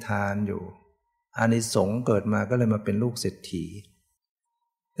ให้ทานอยู่อานิสงส์เกิดมาก็เลยมาเป็นลูกเศรษฐี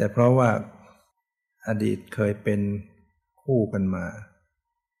แต่เพราะว่าอดีตเคยเป็นคู่กันมา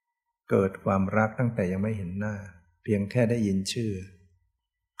เกิดความรักตั้งแต่ยังไม่เห็นหน้าเพียงแค่ได้ยินชื่อ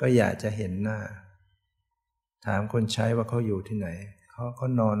ก็อยากจะเห็นหน้าถามคนใช้ว่าเขาอยู่ที่ไหนเขา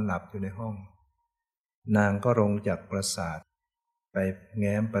นอนหลับอยู่ในห้องนางก็ลงจากปราสาทไปแ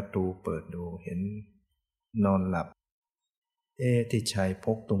ง้มประตูเปิดดูเห็นนอนหลับที่ชายพ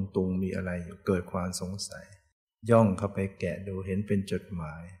กตุงมีอะไรอยู่เกิดความสงสัยย่องเข้าไปแกะดูเห็นเป็นจดหม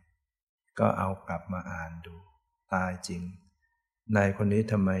ายก็เอากลับมาอ่านดูตายจริงนายคนนี้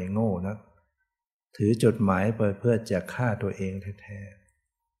ทำไมโง่นักถือจดหมายไปเพื่อจะฆ่าตัวเองแท้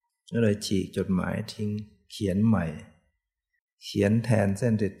ๆก็เลยฉีกจดหมายทิ้งเขียนใหม่เขียนแทนเส้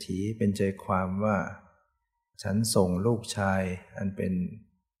นเศรษฐีเป็นใจความว่าฉันส่งลูกชายอันเป็น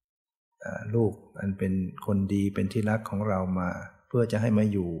ลูกอันเป็นคนดีเป็นที่รักของเรามาเพื่อจะให้มา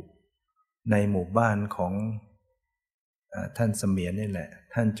อยู่ในหมู่บ้านของท่านเสมียนนี่แหละ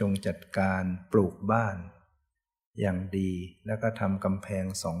ท่านจงจัดการปลูกบ้านอย่างดีแล้วก็ทำกำแพง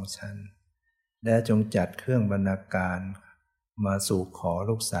2 ชั้นและจงจัดเครื่องบรรณาการมาสู่ขอ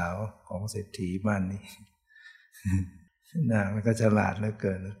ลูกสาวของเศรษฐีบ้านนี้ นางก็ฉลาดเหลือเ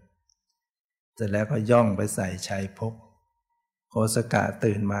กินเสร็จแล้วก็ย่องไปใส่ชัยพกโคสกะ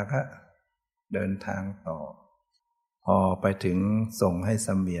ตื่นมาก็เดินทางต่อพอไปถึงส่งให้เส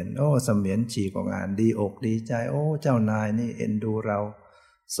มียนเสมียนฉีกออกงานดีอกดีใจเจ้านายนี่เอ็นดูเรา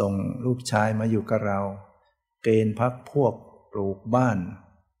ส่งลูกชายมาอยู่กับเราเกณฑ์พรรคพวกปลูกบ้าน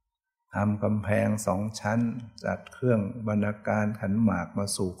ทำกำแพง2 ชั้นจัดเครื่องบรรณาการขันหมากมา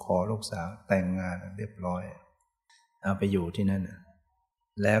สู่ขอลูกสาวแต่งงานเรียบร้อย เอาไปอยู่ที่นั่น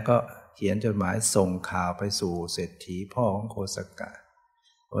แล้วก็เขียนจดหมายส่งข่าวไปสู่เศรษฐีพ่อของโคสกะ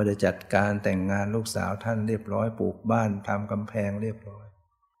ว่าได้จัดการแต่งงานลูกสาวท่านเรียบร้อยปลูกบ้านทำกำแพงเรียบร้อย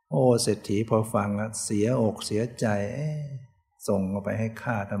โอ้เศรษฐีพอฟังเสียอกเสียใจส่งเอาไปให้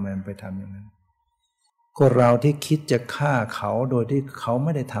ฆ่าทำไมมันไปทำอย่างนั้นคนเราที่คิดจะฆ่าเขาโดยที่เขาไ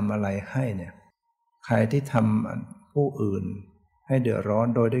ม่ได้ทำอะไรให้เนี่ยใครที่ทำผู้อื่นให้เดือดร้อน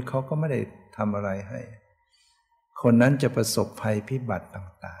โดยที่เขาก็ไม่ได้ทำอะไรให้คนนั้นจะประสบภัยพิบัติ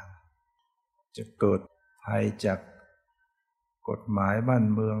ต่างๆจะเกิดภัยจากกฎหมายบ้าน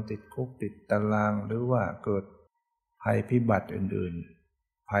เมืองติดคุกติดตารางหรือว่าเกิดภัยพิบัติอื่น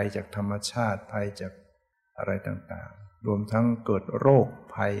ๆภัยจากธรรมชาติภัยจากอะไรต่างๆรวมทั้งเกิดโรค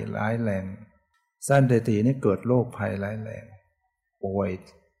ภัยร้ายแรงสั้นเตตีนี่เกิดโรคภัยร้ายแรงป่วย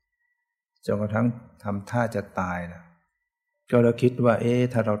จนกระทั่งทำท่าจะตายนะก็เราคิดว่า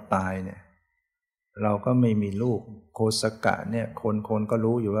ถ้าเราตายเนี่ยเราก็ไม่มีลูกโคสกะเนี่ยคนก็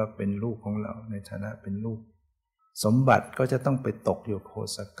รู้อยู่ว่าเป็นลูกของเราในฐานะเป็นลูกสมบัติก็จะต้องไปตกอยู่โค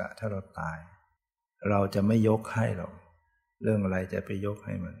สกะถ้าเราตายเราจะไม่ยกให้หรอกเรื่องอะไรจะไปยกใ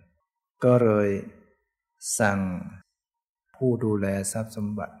ห้มันก็เลยสั่งผู้ดูแลทรัพย์สม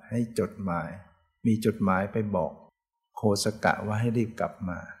บัติให้จดหมายมีจดหมายไปบอกโคสกะว่าให้รีบกลับ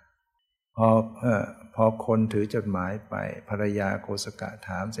มาพอคนถือจดหมายไปภรรยาโคสกะถ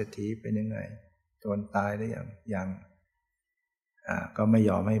ามเศรษฐีเป็นยังไงโดนตายหรือยังก็ไม่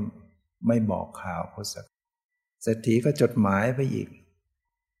ยอมให้ไม่บอกข่าวโคสกะเศรษฐีก็จดหมายไปอีก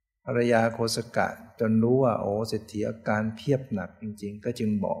ภรรยาโคสกะจนรู้ว่าเศรษฐีอาการเพียบหนักจริงๆก็จึง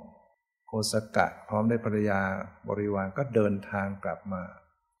บอกโคสกะพร้อมด้วยภรรยาบริวารก็เดินทางกลับมา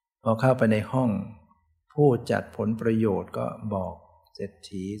พอเข้าไปในห้องผู้จัดผลประโยชน์ก็บอกเศรษ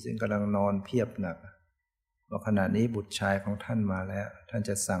ฐีซึ่งกำลังนอนเพียบหนักว่าขณะนี้บุตรชายของท่านมาแล้วท่าน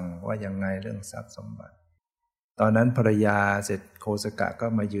จะสั่งว่ายังไงเรื่องทรัพย์สมบัติตอนนั้นภรรยาเสร็จโคสกะก็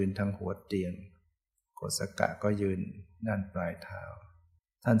มายืนทางหัวเตียงโคสกะก็ยืนด้านปลายเท้า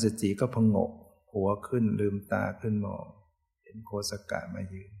ท่านเศรษฐีก็ผงกหัวขึ้นลืมตาขึ้นมองเห็นโคสกะมา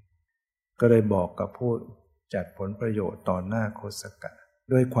ยืนก็เลยบอกกับผู้จัดผลประโยชน์ต่อหน้าโคสกะ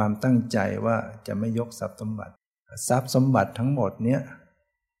ด้วยความตั้งใจว่าจะไม่ยกทรัพย์สมบัติทั้งหมดเนี้ย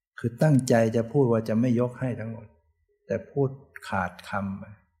คือตั้งใจจะพูดว่าจะไม่ยกให้ทั้งหมดแต่พูดขาดค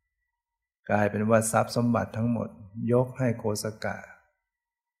ำกลายเป็นว่าทรัพย์สมบัติทั้งหมดยกให้โคสกะ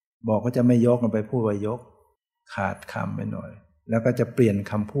บอกว่าจะไม่ยกมันไปพูดว่ายกขาดคำไปหน่อยแล้วก็จะเปลี่ยน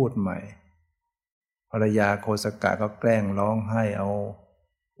คำพูดใหม่ภรรยาโคสกะก็แกล้งร้องไห้เอา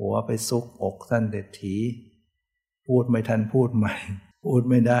หัวไปซุกอกท่านเศรษฐีพูดไม่ทันพูดใหม่พูด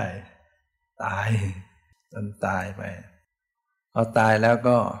ไม่ได้ตายจนตายไปพอตายแล้ว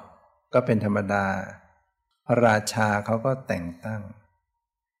ก็เป็นธรรมดาพระราชาเขาก็แต่งตั้ง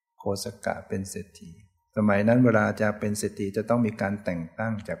โคสกะเป็นเศรษฐีสมัยนั้นเวลาจะเป็นเศรษฐีจะต้องมีการแต่งตั้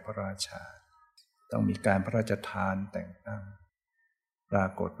งจากพระราชาต้องมีการพระราชทานแต่งตั้งปรา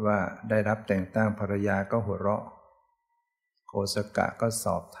กฏว่าได้รับแต่งตั้งภรรยาก็หัวเราะโคสกะก็ส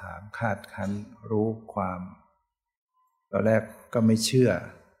อบถามคาดคั้นรู้ความตอนแรกก็ไม่เชื่อ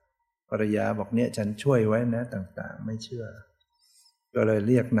ภรรยาบอกเนี่ยฉันช่วยไว้นะต่างๆไม่เชื่อก็เลย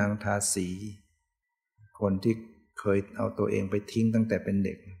เรียกนางทาสีคนที่เคยเอาตัวเองไปทิ้งตั้งแต่เป็นเ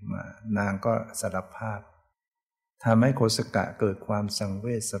ด็กมานางก็สารภาพทำให้โคสกะเกิดความสังเว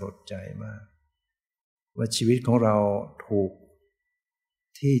ชสลดใจมากว่าชีวิตของเราถูก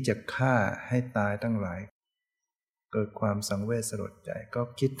ที่จะฆ่าให้ตายตั้งหลายเกิดความสังเวชสลดใจก็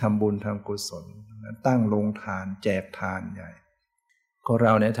คิดทำบุญทำกุศลตั้งโรงทานแจกทานใหญ่คนเร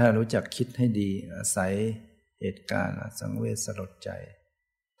าเนี่ยถ้ารู้จักคิดให้ดีอาศัยเหตุการณ์สังเวชสลดใจ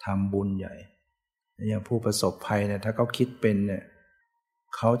ทำบุญใหญ่อย่างผู้ประสบภัยเนี่ยถ้าเขาคิดเป็นเนี่ย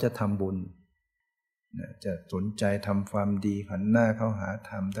เขาจะทำบุญจะสนใจทำความดีหันหน้าเข้าหา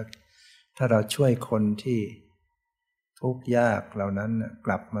ธรรมถ้าเราช่วยคนที่ทุกข์ยากเหล่านั้นก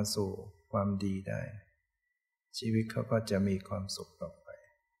ลับมาสู่ความดีได้ชีวิตเขาก็จะมีความสุขต่อไป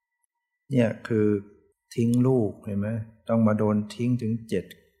เนี่ยคือทิ้งลูกเห็นไหมต้องมาโดนทิ้งถึง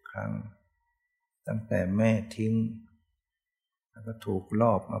7 ครั้งตั้งแต่แม่ทิ้งแล้วก็ถูกล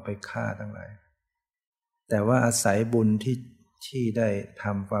อบเอาไปฆ่าทั้งหลายแต่ว่าอาศัยบุญที่ได้ท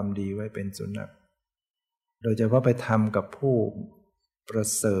ำความดีไว้เป็นสุนัขโดยเฉพาะไปทำกับผู้ประ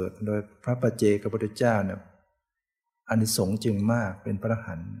เสริฐโดยพระปัจเจกพุทธเจ้าเนี่ยอานิสงส์จึงมากเป็นพระอร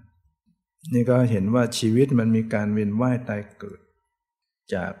หันต์นี่ก็เห็นว่าชีวิตมันมีการเวียนว่ายตายเกิด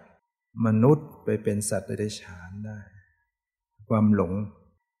จากมนุษย์ไปเป็นสัตว์เดรัจฉานได้ความหลง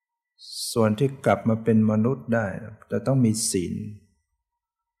ส่วนที่กลับมาเป็นมนุษย์ได้จะต้องมีศีล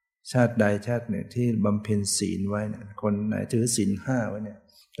ชาติใดชาติหนึ่งที่บำเพ็ญศีลไว้เนี่ยคนไหนถือศีล 5ไว้เนี่ย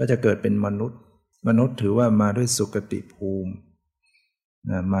ก็จะเกิดเป็นมนุษย์ มนุษย์ถือว่ามาด้วยสุคติภูมิ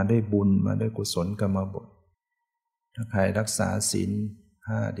มาด้วยบุญมาด้วยกุศลกรรมบทถ้าใครรักษาศีล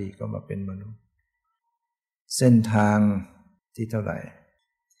5ดีก็มาเป็นมนุษย์เส้นทางที่เท่าไหร่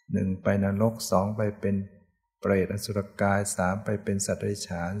1ไปนรก2ไปเป็นเปรตอสุรกาย3ไปเป็นสัตว์เดรัจฉ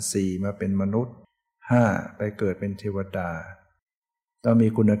าน4มาเป็นมนุษย์5ไปเกิดเป็นเทวดาต้องมี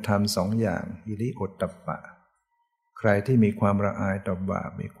คุณธรรม2อย่างหิริโอตตัปปะใครที่มีความละอายต่อบาป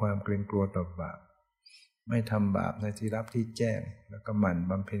มีความเกรงกลัวต่อบาปไม่ทำบาปในที่รับที่แจ้งแล้วก็หมั่น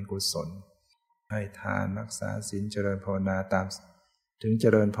บำเพ็ญกุศลให้ทานรักษาศีลเจริญภาวนาตามถึงเจ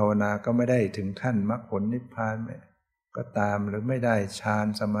ริญภาวนาก็ไม่ได้ถึงขั้นมรรคผลนิพพานก็ตามหรือไม่ได้ฌาน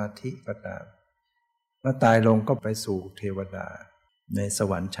สมาธิก็ตามเมื่อตายลงก็ไปสู่เทวดาในส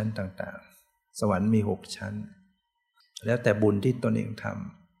วรรค์ชั้นต่างๆสวรรค์มี6ชั้นแล้วแต่บุญที่ตนเองท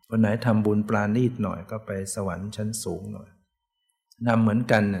ำคนไหนทำบุญปราณีตหน่อยก็ไปสวรรค์ชั้นสูงหน่อยทำเหมือน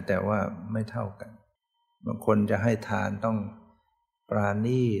กันแต่ว่าไม่เท่ากันบางคนจะให้ทานต้องปรา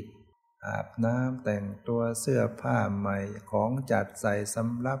ณีตอาบน้ำแต่งตัวเสื้อผ้าใหม่ของจัดใส่ส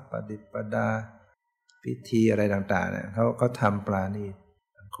ำรับประดิษฐ์ประดาพิธีอะไรต่างๆเนี่ยเขาทำปราณีต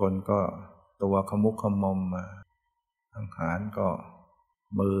บางคนก็ตัวขมุกขมมมาอาหารก็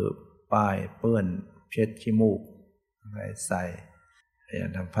มือป้ายเปื้อนเช็ดขี้มูกอะไรใส่อย่า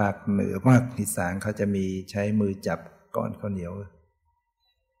งทางภาคเหนือภาคอีสานเขาจะมีใช้มือจับก้อนข้าวเหนียว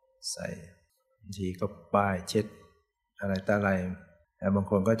ใส่บางทีก็ป้ายเช็ดอะไรต่ออะไรแต่บาง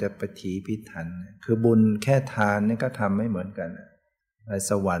คนก็จะไปถีพิถันคือบุญแค่ทานนี่ก็ทำไม่เหมือนกันใน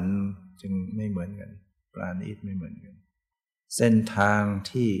สวรรค์จึงไม่เหมือนกันปราณีตไม่เหมือนกันเส้นทาง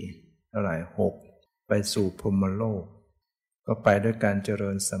ที่เท่าไหร่6ไปสู่พรหมโลกก็ไปด้วยการเจริ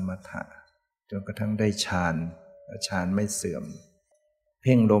ญสมถะจนกระทั่งได้ฌานไม่เสื่อมเ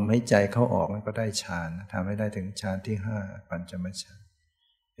พ่งลมให้ใจเข้าออกก็ได้ฌานทำให้ได้ถึงฌานที่5ปัญจมฌาน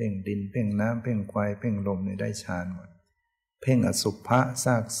เพ่งดินเพ่งน้ำเพ่งไฟเพ่งลมนี่ได้ฌานหมดเพ่งอสุภะซ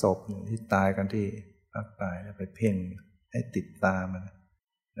ากศพที่ตายกันที่ภาคใต้แล้วไปเพ่งให้ติดตามัน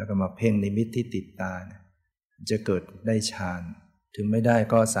แล้วก็มาเพ่งนิมิตที่ติดตาเนี่ยจะเกิดได้ฌานถึงไม่ได้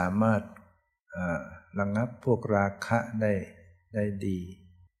ก็สามารถระงับพวกราคะได้ดี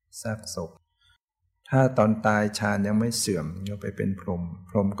ซากศพถ้าตอนตายฌานยังไม่เสื่อมก็ไปเป็นพร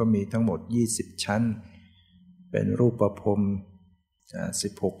หมก็มีทั้งหมด20ชั้นเป็นรูปพรหม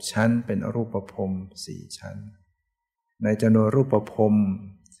16ชั้นเป็นอรูปพรหม4ชั้นในจำนวนรูปพรหม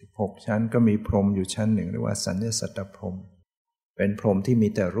16ชั้นก็มีพรหมอยู่ชั้นหนึ่งเรียกว่าสัญญสัตตพรหมเป็นพรหมที่มี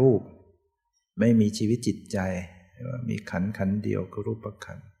แต่รูปไม่มีชีวิตจิตใจมีขันธ์เดียวคือรูป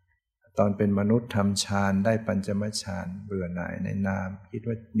ขันธ์ตอนเป็นมนุษย์ทำฌานได้ปัญจมฌานเบื่อหน่ายในนามคิด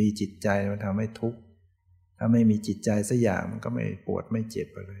ว่ามีจิตใจมันทำให้ทุกข์ถ้าไม่มีจิตใจสักอย่างมันก็ไม่ปวดไม่เจ็บ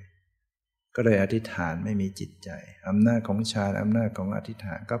ไปเลยก็เลยอธิษฐานไม่มีจิตใจอำนาจของฌานอำนาจของอธิษฐ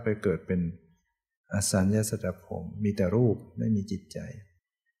านก็ไปเกิดเป็นอสัญญสัตตพรหมมีแต่รูปไม่มีจิตใจ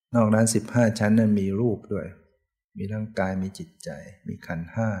นอกนั้น15ชั้นนั้นมีรูปด้วยมีร่างกายมีจิตใจมีขันธ์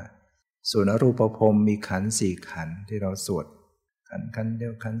5ส่วนอรูปพรหมมีขันธ์4ขันธ์ที่เราสวดขันธ์เดี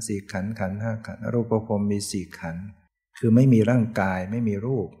ยวขันธ์4ขันธ์ขันธ์5ขันธ์อรูปพรหมมี4ขันธ์คือไม่มีร่างกายไม่มี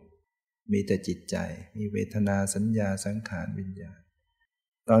รูปมีแต่จิตใจมีเวทนาสัญญาสังขารวิญญาณ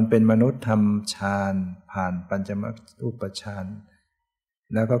ตอนเป็นมนุษย์ทำฌานผ่านปัญจมรูปฌาน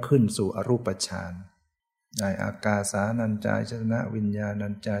แล้วก็ขึ้นสู่อรูปฌานได้อากาสานัญจายตนะวิญญาณั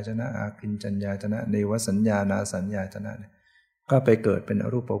ญจายตนะอากิญจัญญายตนะเนวสัญญานาสัญญายตนะก็ไปเกิดเป็นอ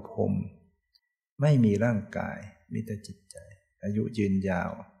รูปพรหมไม่มีร่างกายมีแต่จิตใจอายุยืนยา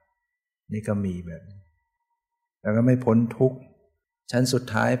วนี่ก็มีแบบนี้แล้วก็ไม่พ้นทุกข์ชั้นสุด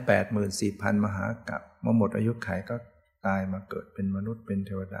ท้าย 84,000 มหากัปเมื่อหมดอายุขัยก็ตายมาเกิดเป็นมนุษย์เป็นเ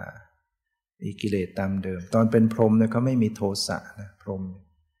ทวดามีกิเลสตามเดิมตอนเป็นพรหมเนี่ยเขาไม่มีโทสะนะพรหม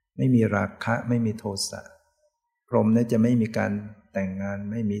ไม่มีราคะไม่มีโทสะพรหมเนี่ยจะไม่มีการแต่งงาน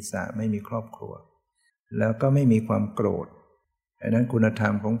ไม่มีสะไม่มีครอบครัวแล้วก็ไม่มีความโกรธดังนั้นคุณธร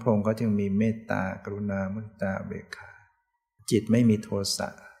รมของพรหมก็จึงมีเมตตากรุณามุทิตาเบกขาจิตไม่มีโทสะ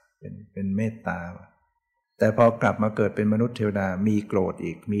เป็นเมตตาแต่พอกลับมาเกิดเป็นมนุษย์เทวดามีโกรธ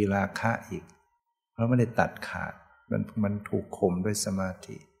อีกมีราคะอีกเพราะไม่ได้ตัดขาดมันถูกข่มด้วยสมา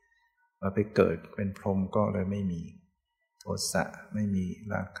ธิมาไปเกิดเป็นพรหมก็เลยไม่มีโทสะไม่มี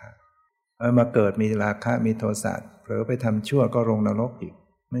ราคะมาเกิดมีราคะมีโทสะเผลอไปทำชั่วก็ลงนรกอีก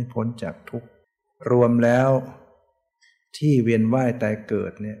ไม่พ้นจากทุกข์รวมแล้วที่เวียนว่ายตายเกิ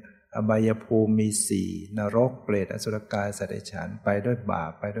ดเนี่ยอบายภูมิมี4นรกเปรตอสุรกายสัตว์เดรัจฉานไปด้วยบา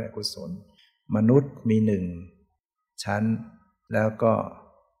ปไปด้วยอกุศลมนุษย์มี1ชั้นแล้วก็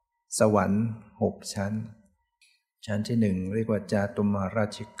สวรรค์6ชั้นชั้นที่1เรียกว่าจาตุมหรา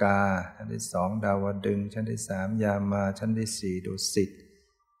ชิกาชั้นที่2ดาวดึงส์ชั้นที่3ยามาชั้นที่4ดุสิต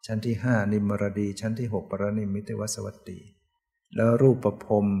ชั้นที่5นิมรดีชั้นที่6ปรนิมมิตวสวัตตีแล้วรูปภ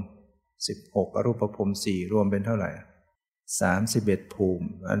พ16อรูปภพ4รวมเป็นเท่าไหร่31ภูมิ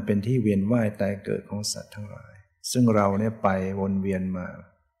อันเป็นที่เวียนว่ายตายเกิดของสัตว์ทั้งหลายซึ่งเราเนี่ยไปวนเวียนมา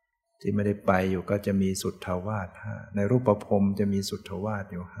ที่ไม่ได้ไปอยู่ก็จะมีสุทธาวาส5ในรูปภพจะมีสุทธาวาส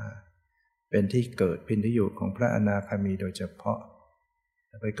อยู่5เป็นที่เกิดพินทิอยู่ของพระอนาคามีโดยเฉพาะ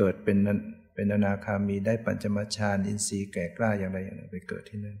ไปเกิดเป็นอนาคามีได้ปัญจมฌานอินทรีย์แก่กล้าอย่างใดอย่างหนึ่งไปเกิด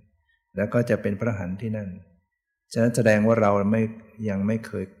ที่นั่นแล้วก็จะเป็นพระอรหันต์ที่นั่นฉะนั้นแสดงว่าเรายังไม่เ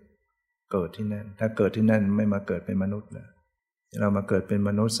คยเกิดที่นั่นถ้าเกิดที่นั่นไม่มาเกิดเป็นมนุษย์แล้วเรามาเกิดเป็นม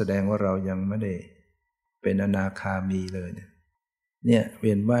นุษย์แสดงว่าเรายังไม่ได้เป็นอนาคามีเลยเนี่ยเ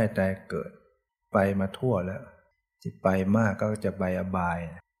วียนว่ายตายเกิดไปมาทั่วแล้วที่ไปมากก็จะไปอบา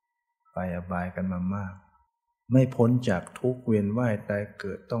ยกันมามากไม่พ้นจากทุกข์เวียนว่ายตายเ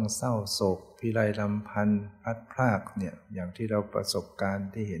กิดต้องเศร้าโศกพิไรลำพันธ์พลัดพรากเนี่ยอย่างที่เราประสบการณ์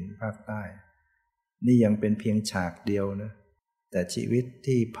ที่เห็นภาคใต้นี่ยังเป็นเพียงฉากเดียวนะแต่ชีวิต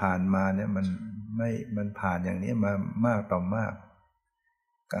ที่ผ่านมาเนี่ยมันผ่านอย่างนี้มามากต่อมาก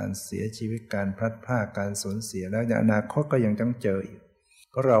การเสียชีวิตการพลัดพรากการสูญเสียแล้วในอนาคตก็ยังต้องเจออีก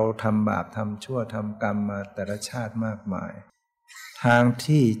ก็เราทำบาปทำชั่วทำกรรมมาแต่ละชาติมากมายทาง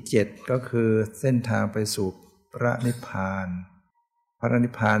ที่7ก็คือเส้นทางไปสู่พระนิพพานพระนิ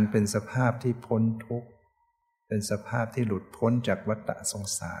พพานเป็นสภาพที่พ้นทุกข์เป็นสภาพที่หลุดพ้นจากวัฏสง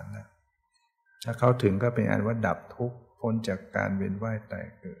สารนะถ้าเข้าถึงก็เป็นอันว่าดับทุกข์พ้นจากการเวียนว่ายตาย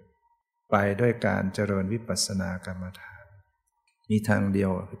เกิดไปด้วยการเจริญวิปัสสนากรรมฐานมีทางเดีย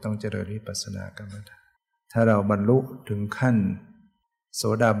วคือต้องเจริญวิปัสสนากรรมฐานถ้าเราบรรลุถึงขั้นโส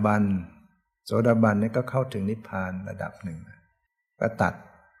ดาบันนี่ก็เข้าถึงนิพพานระดับหนึ่งก็ตัด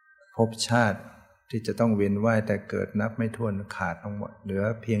ภพชาติที่จะต้องเวียนว่ายแต่เกิดนับไม่ถ้วนขาดทั้งหมดเหลือ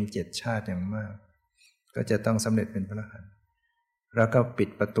เพียง7ชาติอย่างมากก็จะต้องสำเร็จเป็นพระอรหันต์แล้วก็ปิด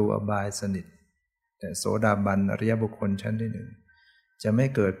ประตูอบายสนิทแต่โสดาบันอริยบุคคลชั้นที่1จะไม่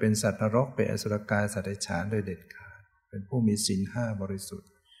เกิดเป็นสัตว์นรกเป็นอสุรกายสัตว์เดรัจฉานโดยเด็ดขาดเป็นผู้มีศีล5บริสุทธิ์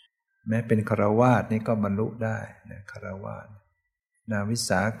แม้เป็นฆราวาสนี่ก็บรรลุได้นะฆราวาสนางวิส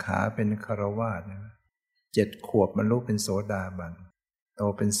าขาเป็นฆราวาส7 ขวบบรรลุเป็นโสดาบันโต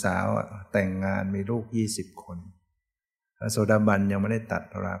เป็นสาวแต่งงานมีลูก20 คนโสดาบันยังไม่ได้ตัด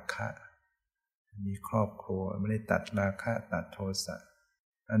ราคะมีครอบครัวไม่ได้ตัดราคะตัดโทสะ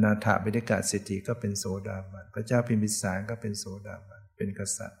อนาถบิณฑิกเศรษฐีก็เป็นโสดาบันพระเจ้าพิมพิสารก็เป็นโสดาบันเป็นก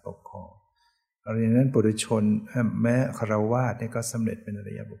ษัตริย์ปกครองอะไรนั้นปุถุชนแม้ฆราวาสนี่ก็สำเร็จเป็นอ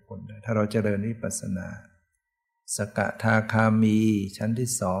ริยบุคคลได้ถ้าเราเจริญวิปัสสนาสกทาคามีชั้นที่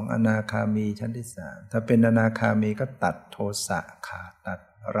2อนาคามีชั้นที่3ถ้าเป็นอนาคามีก็ตัดโทสะขาดตัด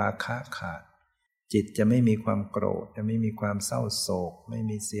ราคะขาดจิตจะไม่มีความโกรธจะไม่มีความเศร้าโศกไม่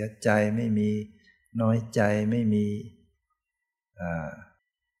มีเสียใจไม่มีน้อยใจไม่มี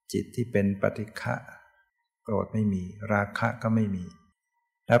จิตที่เป็นปฏิฆะโกรธไม่มีราคะก็ไม่มี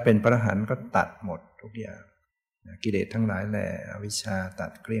ถ้าเป็นพระอรหันต์ก็ตัดหมดทุกอย่างกิเลสทั้งหลายแหละอวิชชาตั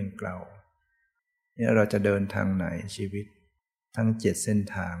ดเกลี้ยงเกลาเนี่ยเราจะเดินทางไหนชีวิตทั้ง7เส้น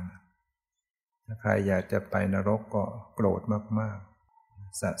ทางถ้าใครอยากจะไปนรกก็โกรธมาก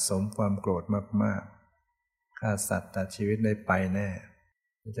ๆสะสมความโกรธมากๆฆ่าสัตว์ตัดชีวิตได้ไปแน่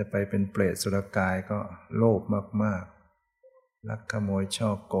จะไปเป็นเปรตสุรกายก็โลภมากๆลักขโมยฉ้อ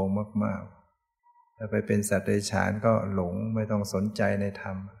โกงมากๆถ้าไปเป็นสัตว์เดรัจฉานก็หลงไม่ต้องสนใจในธร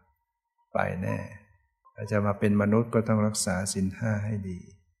รมไปแน่ถ้าจะมาเป็นมนุษย์ก็ต้องรักษาศีล5ให้ดี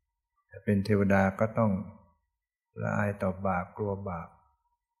ถ้าเป็นเทวดาก็ต้องละอายต่อบาปกลัวบาป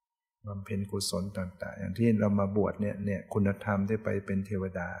บำเพ็ญกุศลต่างๆอย่างที่เรามาบวชเนี่ยคุณธรรมที่ไปเป็นเทว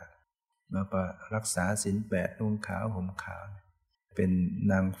ดามารักษาศีล8นุ่งขาวห่มขาวเป็น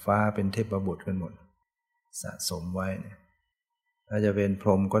นางฟ้าเป็นเทพบุตรกันหมดสะสมไว้เนี่ยถ้าจะเป็นพร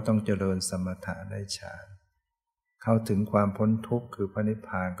หมก็ต้องเจริญสมถะได้ฌานเข้าถึงความพ้นทุกข์คือพระนิพพ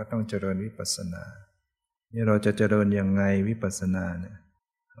านก็ต้องเจริญวิปัสสนานี่เราจะเจริญยังไงวิปัสสนาเนี่ย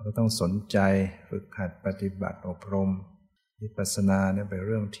เราก็ต้องสนใจฝึกหัดปฏิบัติอบรมวิปัสสนาเนี่ยเป็นเ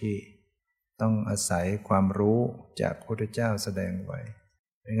รื่องที่ต้องอาศัยความรู้จากพระพุทธเจ้าแสดงไว้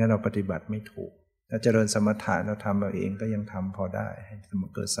ไม่งั้นเราปฏิบัติไม่ถูกถ้าเจริญสมถะเราทำเราเองก็ยังทำพอได้ให้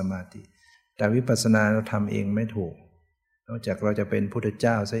เกิดสมาธิแต่วิปัสสนาเราทำเองไม่ถูกนอกจากเราจะเป็นพุทธเ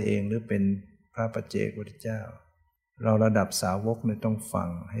จ้าซะเองหรือเป็นพระปัจเจกพุทธเจ้าเราระดับสาวกเนี่ยต้องฟัง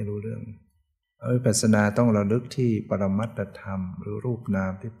ให้รู้เรื่องวิปัสสนาต้องระลึกที่ปรมัตถธรรมหรือรูปนา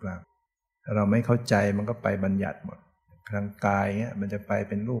มที่ปรากฏถ้าเราไม่เข้าใจมันก็ไปบัญญัติหมดทางกายเงี้ยมันจะไปเ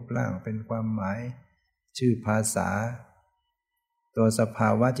ป็นรูปร่างเป็นความหมายชื่อภาษาตัวสภา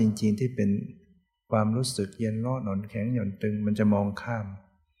วะจริงๆที่เป็นความรู้สึกเย็นร้อนอ่อนแข็งหย่อนตึงมันจะมองข้าม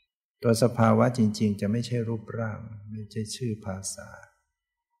ตัวสภาวะจริงๆจะไม่ใช่รูปร่างไม่ใช่ชื่อภาษา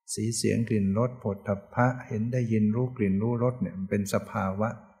สีเสียงกลิ่นรสโผฏฐัพพะเห็นได้ยินรู้กลิ่นรู้รสเนี่ยมันเป็นสภาวะ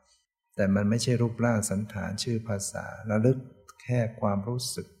แต่มันไม่ใช่รูปร่างสันฐานชื่อภาษาระลึกแค่ความรู้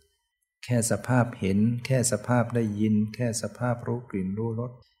สึกแค่สภาพเห็นแค่สภาพได้ยินแค่สภาพรู้กลิ่นรู้ร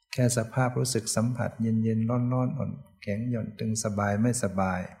สแค่สภาพรู้สึกสัมผัสเย็นๆร้อนๆอ่อนแข็งหย่อนตึงสบายไม่สบ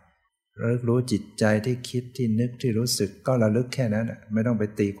ายระลึกรู้จิตใจที่คิดที่นึกที่รู้สึกก็ระลึกแค่นั้นไม่ต้องไป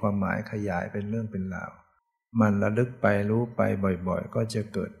ตีความหมายขยายเป็นเรื่องเป็นราวมันระลึกไปรู้ไปบ่อยๆก็จะ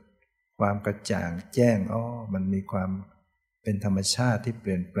เกิดความกระจ่างแจ้งมันมีความเป็นธรรมชาติที่เป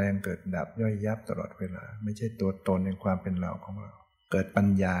ลี่ยนแปลงเกิดดับย่อยยับตลอดเวลาไม่ใช่ตัวตนในความเป็นเราของเราเกิดปัญ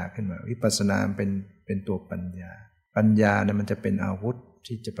ญาขึ้นมาวิปัสสนาเป็นตัวปัญญาเนี่ยมันจะเป็นอาวุธ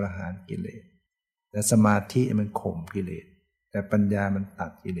ที่จะประหารกิเลสแต่สมาธิมันข่มกิเลสแต่ปัญญามันตั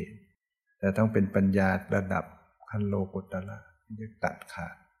ดกิเลสแต่ต้องเป็นปัญญาระดับขั้นโลกุตระที่จะตัดขา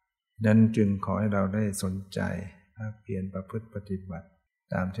ดนั้นจึงขอให้เราได้สนใจภาคเพียรประพฤติปฏิบัติ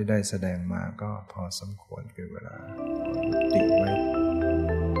ตามที่ได้แสดงมาก็พอสมควรแก่เวลา